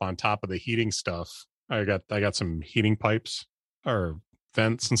to get up on top of the heating stuff. I got some heating pipes or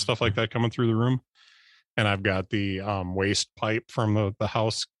vents and stuff like that coming through the room. And I've got the waste pipe from the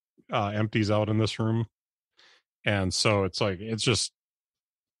house empties out in this room. And so it's just,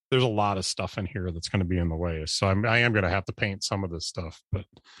 there's a lot of stuff in here that's going to be in the way. So I am going to have to paint some of this stuff, but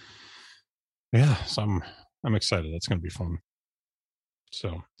yeah, so I'm excited. That's going to be fun.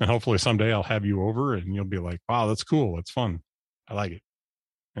 So, and hopefully someday I'll have you over and you'll be like, wow, that's cool. It's fun. I like it.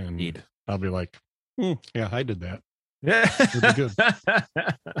 And Indeed. I'll be like, yeah, I did that. Yeah. Really good.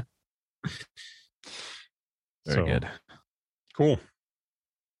 Very good. Cool.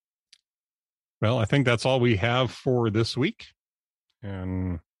 Well, I think that's all we have for this week.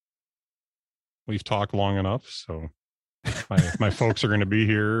 And we've talked long enough. So my folks are going to be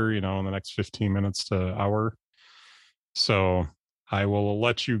here, in the next 15 minutes to hour. So I will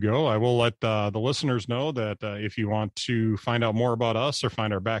let you go. I will let the listeners know that if you want to find out more about us or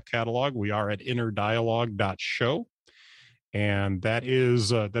find our back catalog, we are at innerdialogue.show. And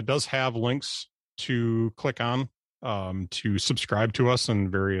that does have links to click on to subscribe to us in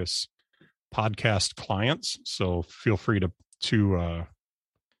various podcast clients. So feel free to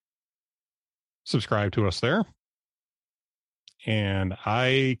subscribe to us there. And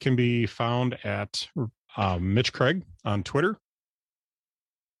I can be found at Mitch Craig on Twitter.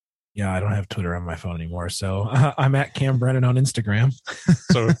 Yeah, I don't have Twitter on my phone anymore. So I'm at Cam Brennan on Instagram.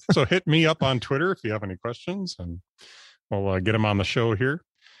 so hit me up on Twitter if you have any questions, and we'll get them on the show here.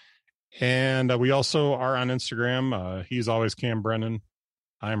 And we also are on Instagram. He's always Cam Brennan.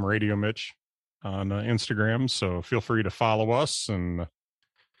 I'm Radio Mitch on Instagram. So feel free to follow us and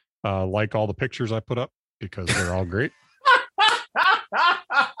like all the pictures I put up because they're all great.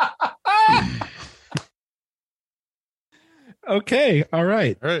 Okay. All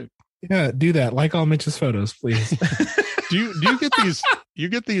right. All right. Yeah, do that. Like all Mitch's photos, please. do you get these? You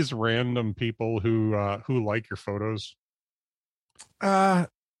get these random people who like your photos? I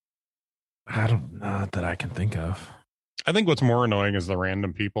don't know that I can think of. I think what's more annoying is the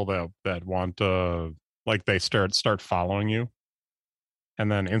random people that want like they start following you,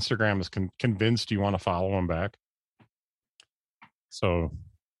 and then Instagram is convinced you want to follow them back. So,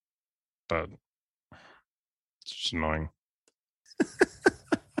 but it's just annoying.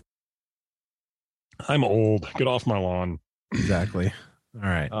 I'm old. Get off my lawn. Exactly. All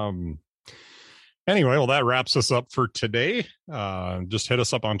right. Anyway, well, that wraps us up for today. Just hit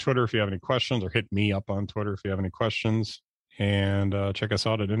us up on Twitter if you have any questions, or hit me up on Twitter if you have any questions. And check us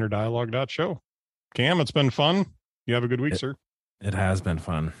out at innerdialogue.show. Cam, it's been fun. You have a good week, sir. It has been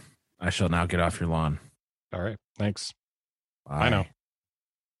fun. I shall now get off your lawn. All right. Thanks. Bye. Bye now.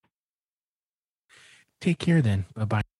 Take care then. Bye-bye.